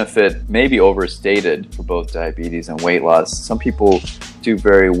the benefit may be overstated for both diabetes and weight loss. Some people do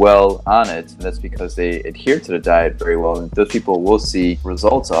very well on it, and that's because they adhere to the diet very well, and those people will see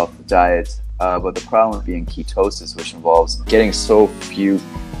results off the diet. But the problem being ketosis, which involves getting so few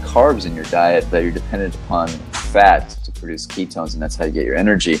carbs in your diet that you're dependent upon fat to produce ketones, and that's how you get your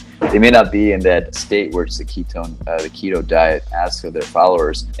energy. They may not be in that state where it's the keto diet asks of their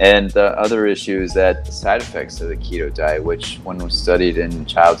followers. And the other issue is that the side effects of the keto diet, which when was studied in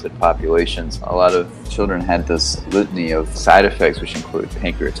childhood populations, a lot of children had this litany of side effects, which include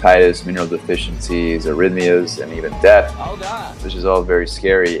pancreatitis, mineral deficiencies, arrhythmias, and even death, which is all very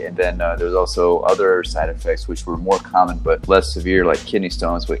scary. And then there's also other side effects which were more common but less severe, like kidney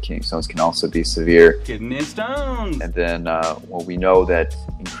stones, but kidney stones can also be severe. Kidney stones! And then we know that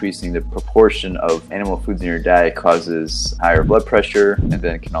increasing the proportion of animal foods in your diet causes higher blood pressure, and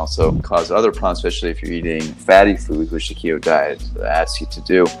then it can also cause other problems, especially if you're eating fatty foods, which the keto diet asks you to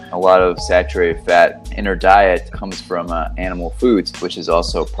do. A lot of saturated fat in our diet comes from animal foods, which is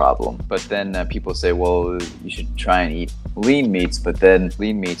also a problem. But then people say, well, you should try and eat lean meats, but then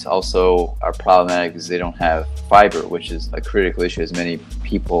lean meats also are problematic because they don't have fiber, which is a critical issue, as many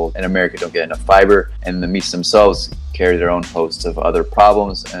people in America don't get enough fiber, and the meats themselves carry their own host of other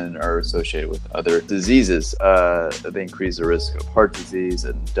problems and are associated with other diseases. They increase the risk of heart disease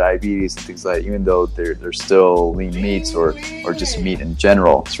and diabetes and things like that, even though they're still lean meats or just meat in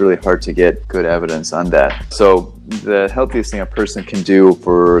general. It's really hard to get good evidence on that. So the healthiest thing a person can do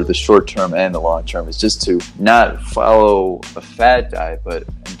for the short term and the long term is just to not follow a fad diet, but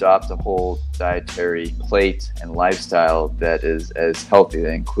adopt a whole dietary plate and lifestyle that is as healthy,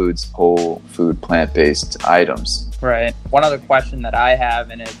 that includes whole food, plant-based items. Right. One other question that I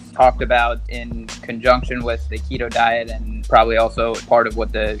have, and it's talked about in conjunction with the keto diet, and probably also part of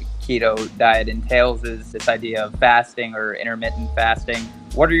what the keto diet entails, is this idea of fasting or intermittent fasting.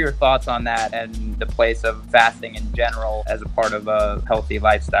 What are your thoughts on that and the place of fasting in general as a part of a healthy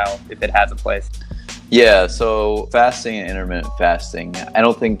lifestyle, if it has a place? Yeah, so fasting and intermittent fasting, I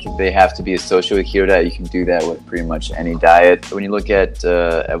don't think they have to be associated with keto diet. You can do that with pretty much any diet. When you look at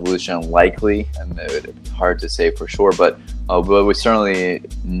evolution, likely, and it's hard to say for sure, but we certainly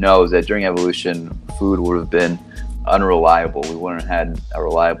know that during evolution, food would have been unreliable. We wouldn't have had a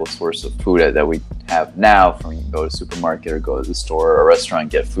reliable source of food that we have now. From you can go to the supermarket or go to the store or a restaurant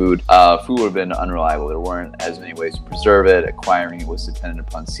and get food. Food would have been unreliable. There weren't as many ways to preserve it. Acquiring it was dependent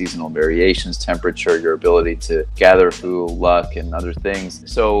upon seasonal variations, temperature, your ability to gather food, luck, and other things.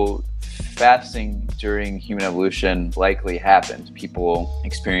 So fasting during human evolution likely happened. People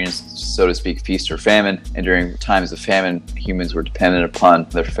experienced, so to speak, feast or famine, and during times of famine, humans were dependent upon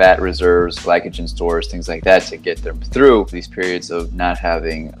their fat reserves, glycogen stores, things like that to get them through these periods of not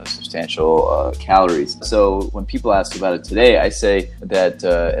having substantial calories. So when people ask about it today, I say that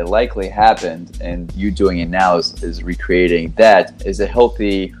it likely happened, and you doing it now is recreating that. Is it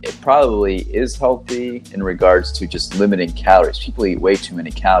healthy? It probably is healthy in regards to just limiting calories. People eat way too many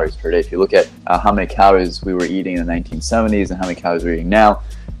calories per day. If you look at how many calories we were eating in the 1970s and how many calories we're eating now,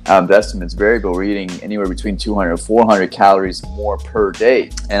 the estimates vary, but we're eating anywhere between 200 and 400 calories more per day.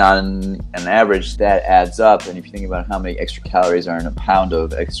 And on an average, that adds up. And if you think about how many extra calories are in a pound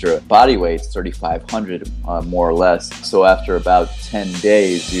of extra body weight, it's 3,500 more or less. So after about 10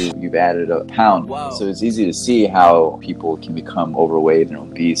 days, you've added a pound. Wow. So it's easy to see how people can become overweight and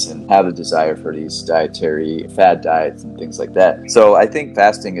obese and have a desire for these dietary fad diets and things like that. So I think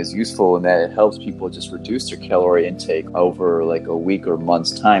fasting is useful in that it helps people just reduce their calorie intake over like a week or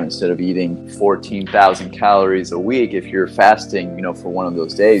month's time. Instead of eating 14,000 calories a week, if you're fasting, for one of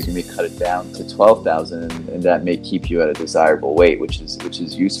those days, you may cut it down to 12,000, and that may keep you at a desirable weight, which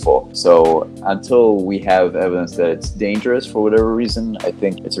is useful. So until we have evidence that it's dangerous for whatever reason, I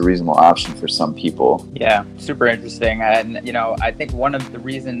think it's a reasonable option for some people. Yeah, super interesting. And, I think one of the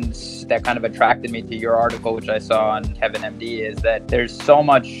reasons that kind of attracted me to your article, which I saw on Kevin MD, is that there's so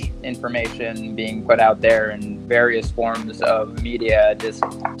much information being put out there in various forms of media, just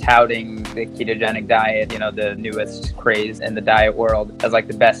touting the ketogenic diet, the newest craze in the diet world, as like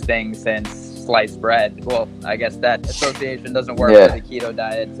the best thing since sliced bread. Well, I guess that association doesn't work for the keto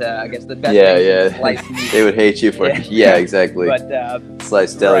diet. I guess the best thing is sliced meat. They would hate you for exactly. But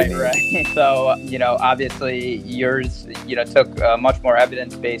sliced deli meat. Right. So, obviously yours, took a much more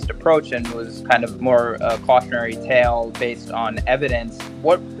evidence-based approach and was kind of more a cautionary tale based on evidence.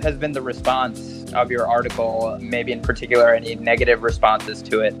 What has been the response of your article, maybe in particular any negative responses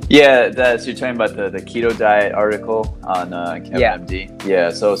to it? Yeah, so you're talking about the keto diet article on Kevin MD?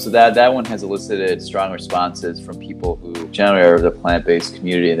 Yeah, so that one has elicited strong responses from people who generally are of the plant-based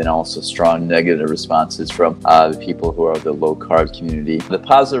community, and then also strong negative responses from the people who are of the low-carb community. The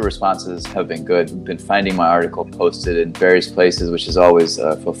positive responses have been good. We've been finding my article posted in various places, which is always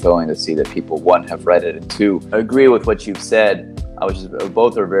fulfilling to see that people, one, have read it, and two, agree with what you've said. Which is,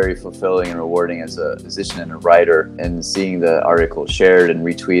 both are very fulfilling and rewarding as a physician and a writer, and seeing the article shared and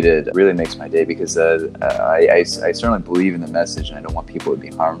retweeted really makes my day, because I certainly believe in the message, and I don't want people to be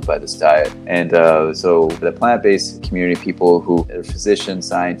harmed by this diet. And so the plant-based community, people who are physicians,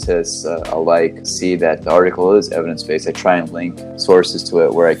 scientists alike, see that the article is evidence-based. I try and link sources to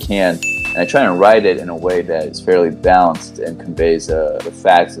it where I can. And I try and write it in a way that is fairly balanced and conveys the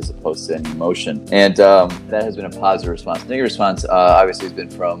facts as opposed to any emotion. And that has been a positive response. Negative response obviously has been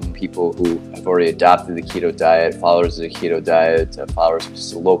from people who have already adopted the keto diet, followers of the keto diet, followers of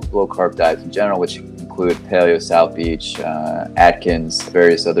just low-carb diets in general, which include Paleo, South Beach, Atkins,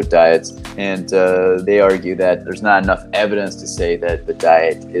 various other diets. And they argue that there's not enough evidence to say that the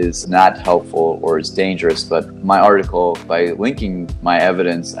diet is not helpful or is dangerous. But my article, by linking my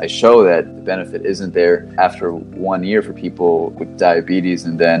evidence, I show that the benefit isn't there. After 1 year for people with diabetes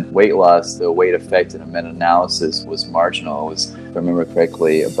and then weight loss, the weight effect in a meta-analysis was marginal. It was, if I remember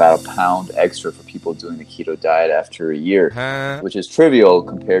correctly, about a pound extra for people doing the keto diet after a year, which is trivial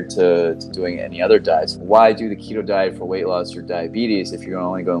compared to doing any other diets. Why do the keto diet for weight loss or diabetes if you're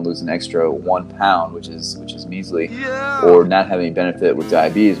only going to lose an extra 1 pound, which is measly, or not have any benefit with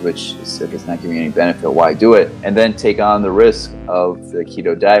diabetes, which is, if it's not giving you any benefit, why do it? And then take on the risk of the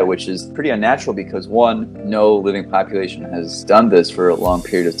keto diet, which is pretty unnatural because, one, no living population has done this for a long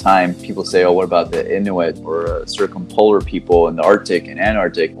period of time. People say, oh, what about the Inuit or circumpolar people in the Arctic and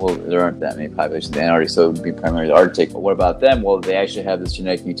Antarctic? Well, there aren't that many populations in the Antarctic, so it would be primarily the Arctic. But what about them? Well, they actually have this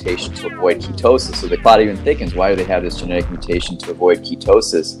genetic mutation to avoid ketosis, so the body even thickens. Why do they have this genetic mutation to avoid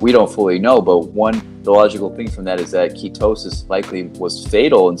ketosis? We don't fully know, but the logical thing from that is that ketosis likely was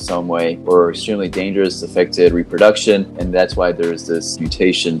fatal in some way or extremely dangerous, affected reproduction, and that's why there's this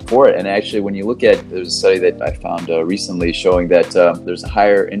mutation for it. And actually, when you look at, there's a study that I found recently showing that there's a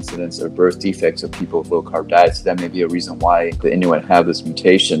higher incidence of birth defects of people with low-carb diets. So that may be a reason why the Inuit have this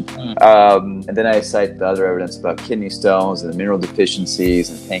mutation. And then I cite the other evidence about kidney stones and mineral deficiencies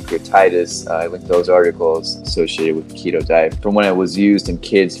and pancreatitis. I linked those articles associated with the keto diet from when it was used in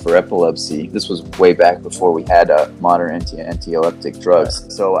kids for epilepsy. This was way back before we had modern anti-epileptic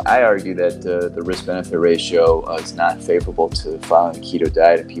drugs. So I argue that the risk-benefit ratio is not favorable to following a keto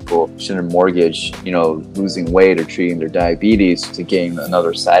diet, and people shouldn't mortgage, losing weight or treating their diabetes to gain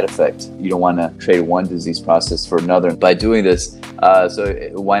another side effect. You don't want to trade one disease process for another. By doing this,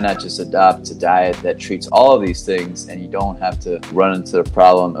 so why not just adopt a diet that treats all of these things, and you don't have to run into the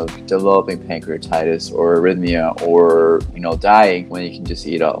problem of developing pancreatitis or arrhythmia or dying, when you can just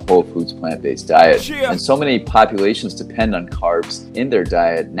eat a whole foods plant-based diet. And so many populations depend on carbs in their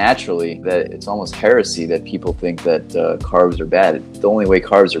diet naturally that it's almost heresy that people think that carbs are bad. The only way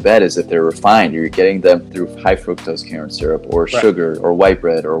carbs are bad is if they're refined. You're getting them through high fructose corn syrup or sugar or white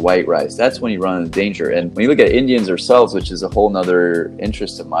bread or white rice. That's when you run into danger. And when you look at Indians ourselves, which is a whole nother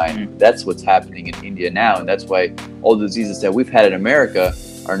interest of mine, that's what's happening in India now. And that's why all the diseases that we've had in America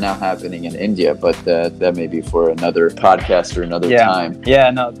are now happening in India, but that may be for another podcast or another time. Yeah,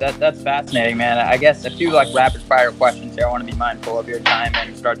 no, that's fascinating, man. I guess a few like rapid fire questions here. I want to be mindful of your time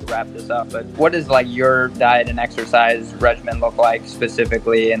and start to wrap this up. But what does like your diet and exercise regimen look like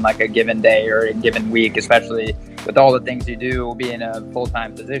specifically in like a given day or a given week, especially with all the things you do, being a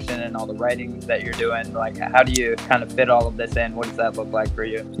full-time physician and all the writing that you're doing? Like, how do you kind of fit all of this in? What does that look like for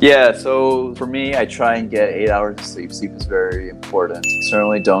you? Yeah, so for me, I try and get 8 hours of sleep. Sleep is very important.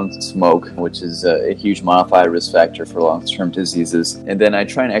 Certainly don't smoke, which is a huge modified risk factor for long-term diseases. And then I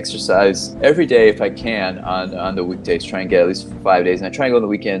try and exercise every day if I can on the weekdays, try and get at least 5 days. And I try and go on the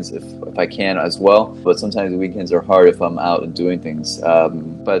weekends if I can as well. But sometimes the weekends are hard if I'm out and doing things.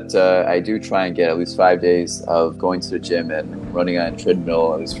 But I do try and get at least 5 days of going to the gym and running on a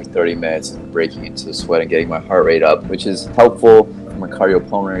treadmill at least for 30 minutes and breaking into the sweat and getting my heart rate up, which is helpful from a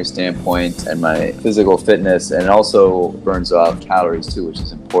cardiopulmonary standpoint and my physical fitness, and it also burns off calories too, which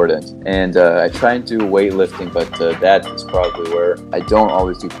is important. And I try and do weightlifting, but that is probably where I don't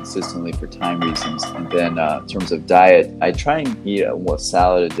always do consistently for time reasons. And then in terms of diet, I try and eat a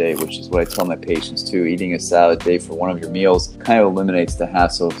salad a day, which is what I tell my patients too. Eating a salad a day for one of your meals kind of eliminates the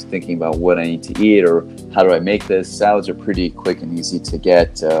hassle of thinking about what I need to eat or how do I make this. Salads are pretty quick and easy to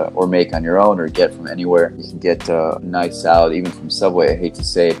get or make on your own or get from anywhere. You can get a nice salad even from Subway. I hate to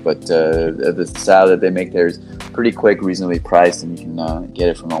say it, but the salad that they make there is pretty quick, reasonably priced, and you can get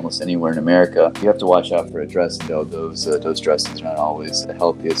it from almost anywhere in America. You have to watch out for a dressing though. Those dressings are not always the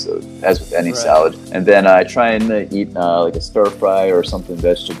healthiest, as with any salad. And then I try and eat like a stir fry or something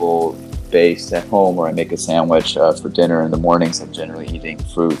vegetable based at home, or I make a sandwich for dinner. In the mornings, I'm generally eating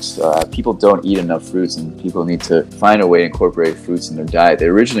fruits. People don't eat enough fruits, and people need to find a way to incorporate fruits in their diet. They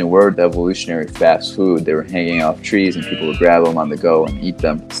originally were the evolutionary fast food. They were hanging off trees, and people would grab them on the go and eat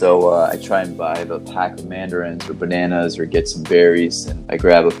them. So I try and buy the pack of mandarins or bananas or get some berries, and I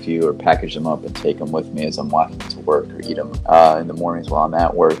grab a few or package them up and take them with me as I'm walking to work, or eat them in the mornings while I'm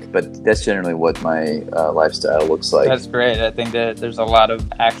at work. But that's generally what my lifestyle looks like. That's great. I think that there's a lot of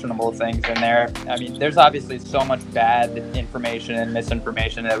actionable things in there. I mean, there's obviously so much bad information and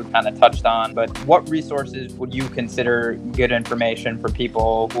misinformation that we kind of touched on, but what resources would you consider good information for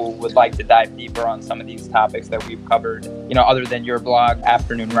people who would like to dive deeper on some of these topics that we've covered? You know, other than your blog,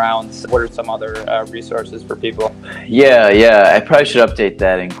 Afternoon Rounds, what are some other resources for people? Yeah. I probably should update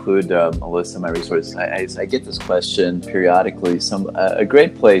that, include a list of my resources. I get this question periodically. A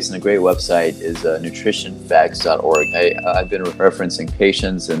great place and a great website is nutritionfacts.org. I've been referencing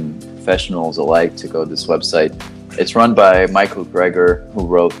patients and professionals alike to go to this website. It's run by Michael Greger, who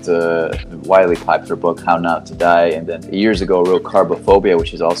wrote the widely popular book, How Not to Die, and then years ago wrote Carbophobia,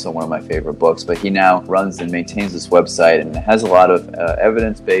 which is also one of my favorite books. But he now runs and maintains this website, and it has a lot of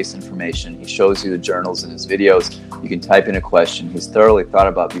evidence-based information. He shows you the journals in his videos. You can type in a question. He's thoroughly thought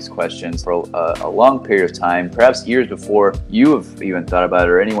about these questions for a long period of time, perhaps years before you have even thought about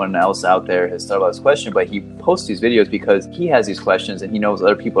it or anyone else out there has thought about this question. But he posts these videos because he has these questions and he knows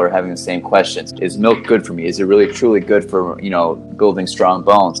other people are having the same questions. Is milk good for me? Is it really truly good for, building strong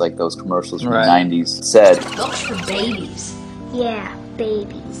bones, like those commercials from the 90s said? Milk's for babies. Yeah,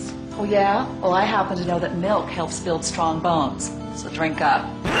 babies. Oh yeah? Well, I happen to know that milk helps build strong bones. So drink up.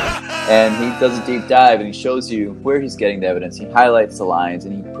 And he does a deep dive and he shows you where he's getting the evidence. He highlights the lines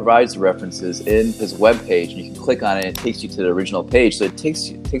and he provides the references in his webpage, and you can click on it and it takes you to the original page. So it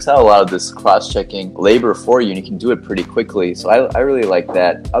takes out a lot of this cross-checking labor for you, and you can do it pretty quickly. So I really like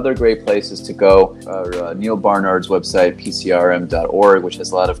that. Other great places to go are Neil Barnard's website, pcrm.org, which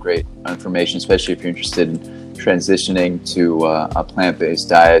has a lot of great information, especially if you're interested in transitioning to a plant-based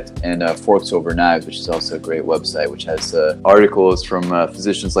diet, and Forks Over Knives, which is also a great website, which has articles from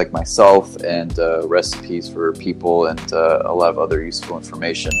physicians like myself and recipes for people and a lot of other useful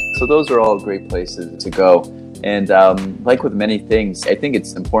information. So those are all great places to go. And like with many things, I think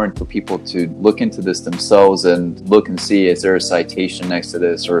it's important for people to look into this themselves and look and see, is there a citation next to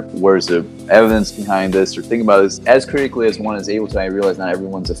this, or where's the evidence behind this, or think about this as critically as one is able to. I realize not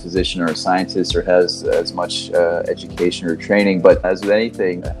everyone's a physician or a scientist or has as much education or training, but as with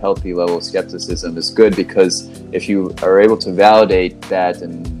anything, a healthy level of skepticism is good, because if you are able to validate that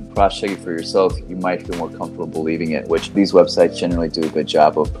and cross-check it for yourself, you might feel more comfortable believing it, which these websites generally do a good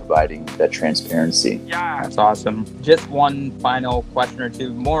job of providing that transparency. Yeah, that's awesome. Just one final question or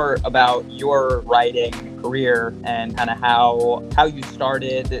two, more about your writing career and kind of how you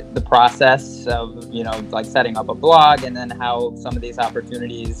started the process of, like setting up a blog, and then how some of these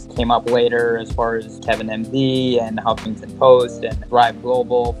opportunities came up later, as far as Kevin MD and Huffington Post and Thrive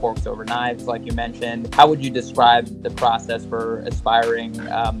Global, Forks Over Knives, like you mentioned. How would you describe the process for aspiring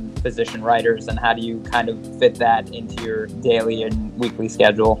physician writers, and how do you kind of fit that into your daily and weekly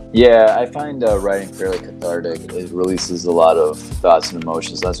schedule? Yeah, I find writing fairly cathartic. It releases a lot of thoughts and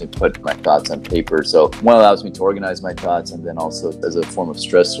emotions, lets me put my thoughts on paper. So one allows me to organize my thoughts, and then also as a form of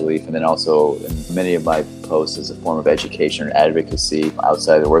stress relief, and then also in many of my posts as a form of education or advocacy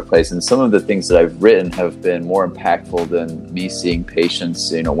outside the workplace. And some of the things that I've written have been more impactful than me seeing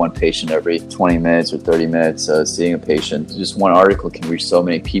patients, one patient every 20 minutes or 30 minutes, seeing a patient. Just one article can reach so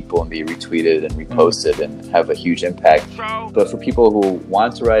many people and be retweeted and reposted and have a huge impact. But for people who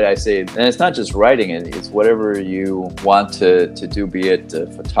want to write, I say, and it's not just writing, it's whatever you want to do, be it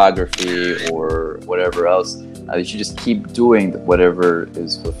photography or whatever else. You should just keep doing whatever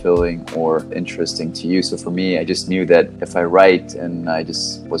is fulfilling or interesting to you. So for me, I just knew that if I write and I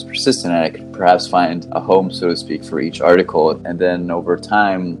just was persistent, I could perhaps find a home, so to speak, for each article. And then over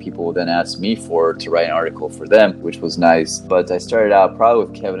time, people would then ask me to write an article for them, which was nice. But I started out probably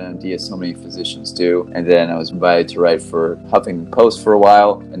with Kevin MD, as so many physicians do. And then I was invited to write for Huffington Post for a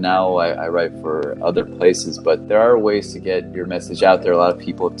while. And now I write for other places. But there are ways to get your message out there. A lot of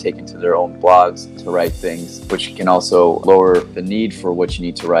people have taken to their own blogs to write things, which can also lower the need for what you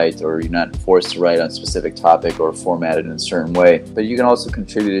need to write, or you're not forced to write on a specific topic or formatted in a certain way. But you can also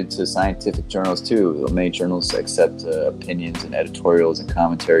contribute it to scientific journals too. Many journals accept opinions and editorials and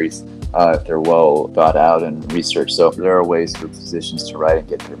commentaries if they're well thought out and researched. So there are ways for physicians to write and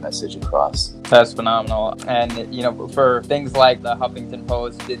get their message across. That's phenomenal. And, for things like the Huffington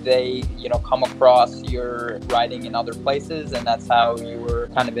Post, did they, come across your writing in other places, and that's how you were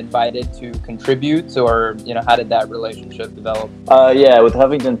kind of invited to contribute? Or, how did that relationship develop? Yeah, with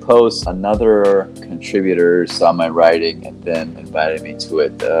Huffington Post, another contributor saw my writing and then invited me to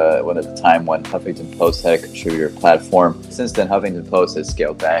it. At the time when Huffington Post had a contributor platform. Since then, Huffington Post has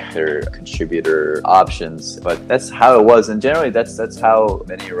scaled back their contributor options, but that's how it was. And generally, that's how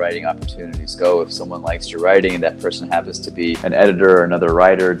many writing opportunities go. If someone likes your writing and that person happens to be an editor or another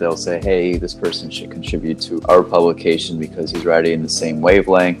writer, they'll say, hey, this person should contribute to our publication because he's writing in the same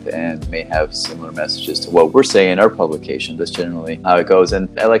wavelength and may have similar messages to what we're saying in our publication. That's generally how it goes.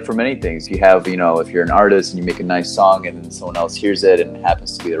 And like for many things, you have, if you're an artist and you make a nice song and then someone else hears it and it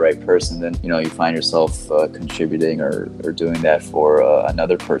happens to be the right person, then, you find yourself contributing or doing that for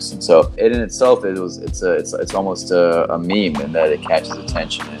another person. So it in itself, it's almost a meme in that it catches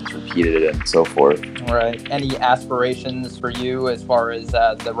attention and it's repeated and so forth. Right. Any aspirations for you as far as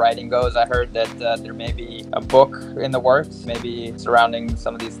the writing goes? I heard that there may be a book in the works, maybe surrounding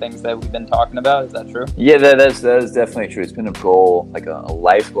some of these things that we've been talking about. Is that true? Yeah, that is definitely true. It's been a goal, like a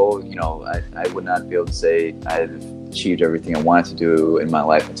life goal. I would not be able to say I've achieved everything I wanted to do in my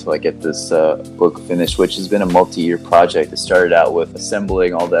life until I get this book finished, which has been a multi-year project. It started out with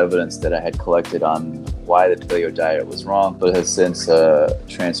assembling all the evidence that I had collected on why the paleo diet was wrong, but has since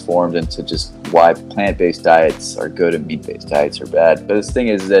transformed into just why plant-based diets are good and meat-based diets are bad. But the thing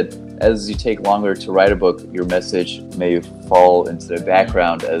is that as you take longer to write a book, your message may fall into the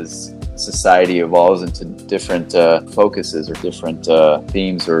background as society evolves into different focuses or different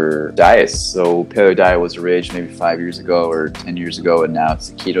themes or diets. So paleo diet was arranged maybe 5 years ago or 10 years ago, and now it's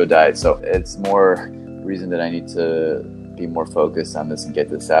the keto diet. So it's more reason that I need to be more focused on this and get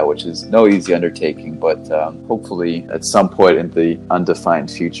this out, which is no easy undertaking, but hopefully at some point in the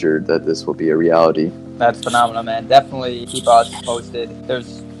undefined future that this will be a reality. That's phenomenal, man. Definitely keep us posted.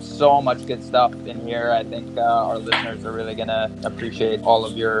 There's so much good stuff in here. I think our listeners are really going to appreciate all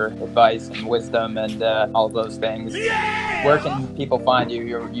of your advice and wisdom and all of those things. Yeah! Where can people find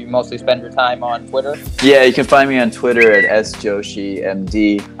you? You mostly spend your time on Twitter? Yeah, you can find me on Twitter at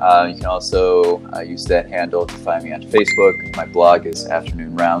sjoshiMD. You can also use that handle to find me on Facebook. My blog is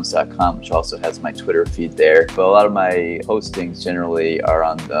afternoonrounds.com, which also has my Twitter feed there. But a lot of my postings generally are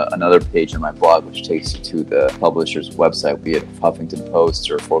on another page on my blog, which takes you to the publisher's website, be it Huffington Post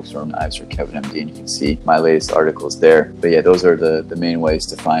or Forks Over Knives or Kevin MD, and you can see my latest articles there. But yeah, those are the main ways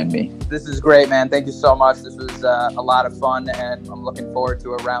to find me. This is great, man. Thank you so much. This was a lot of fun, and I'm looking forward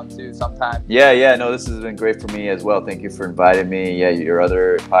to a round 2 sometime. Yeah, no, this has been great for me as well. Thank you for inviting me. Yeah, your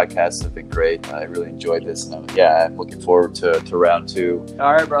other podcasts have been great. I really enjoyed this. And I'm looking forward to round 2.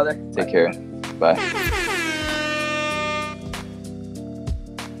 All right, brother. Take care. Bye.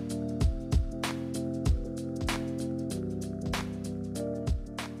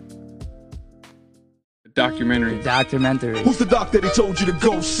 Documentary. Who's the doc that he told you to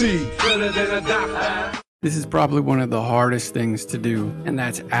go see? This is probably one of the hardest things to do, and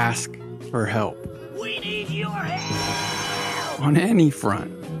that's ask for help. We need your help! On any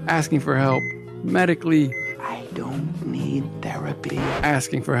front. Asking for help medically. I don't need therapy.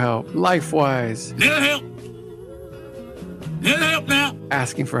 Asking for help life-wise. Little help! Help now.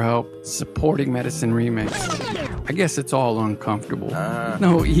 Asking for help, supporting Medicine Remix. I guess it's all uncomfortable.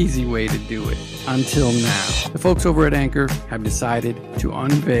 No easy way to do it. Until now. The folks over at Anchor have decided to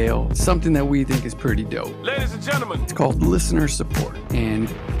unveil something that we think is pretty dope. Ladies and gentlemen. It's called listener support. And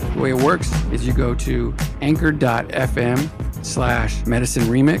the way it works is you go to anchor.fm/medicine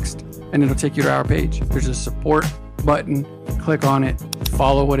remixed and it'll take you to our page. There's a support button. Click on it,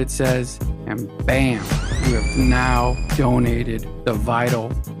 follow what it says, and bam, you have now donated the vital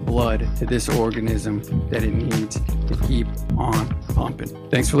blood to this organism that it needs to keep on pumping.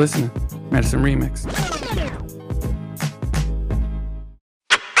 Thanks for listening. Medicine Remix.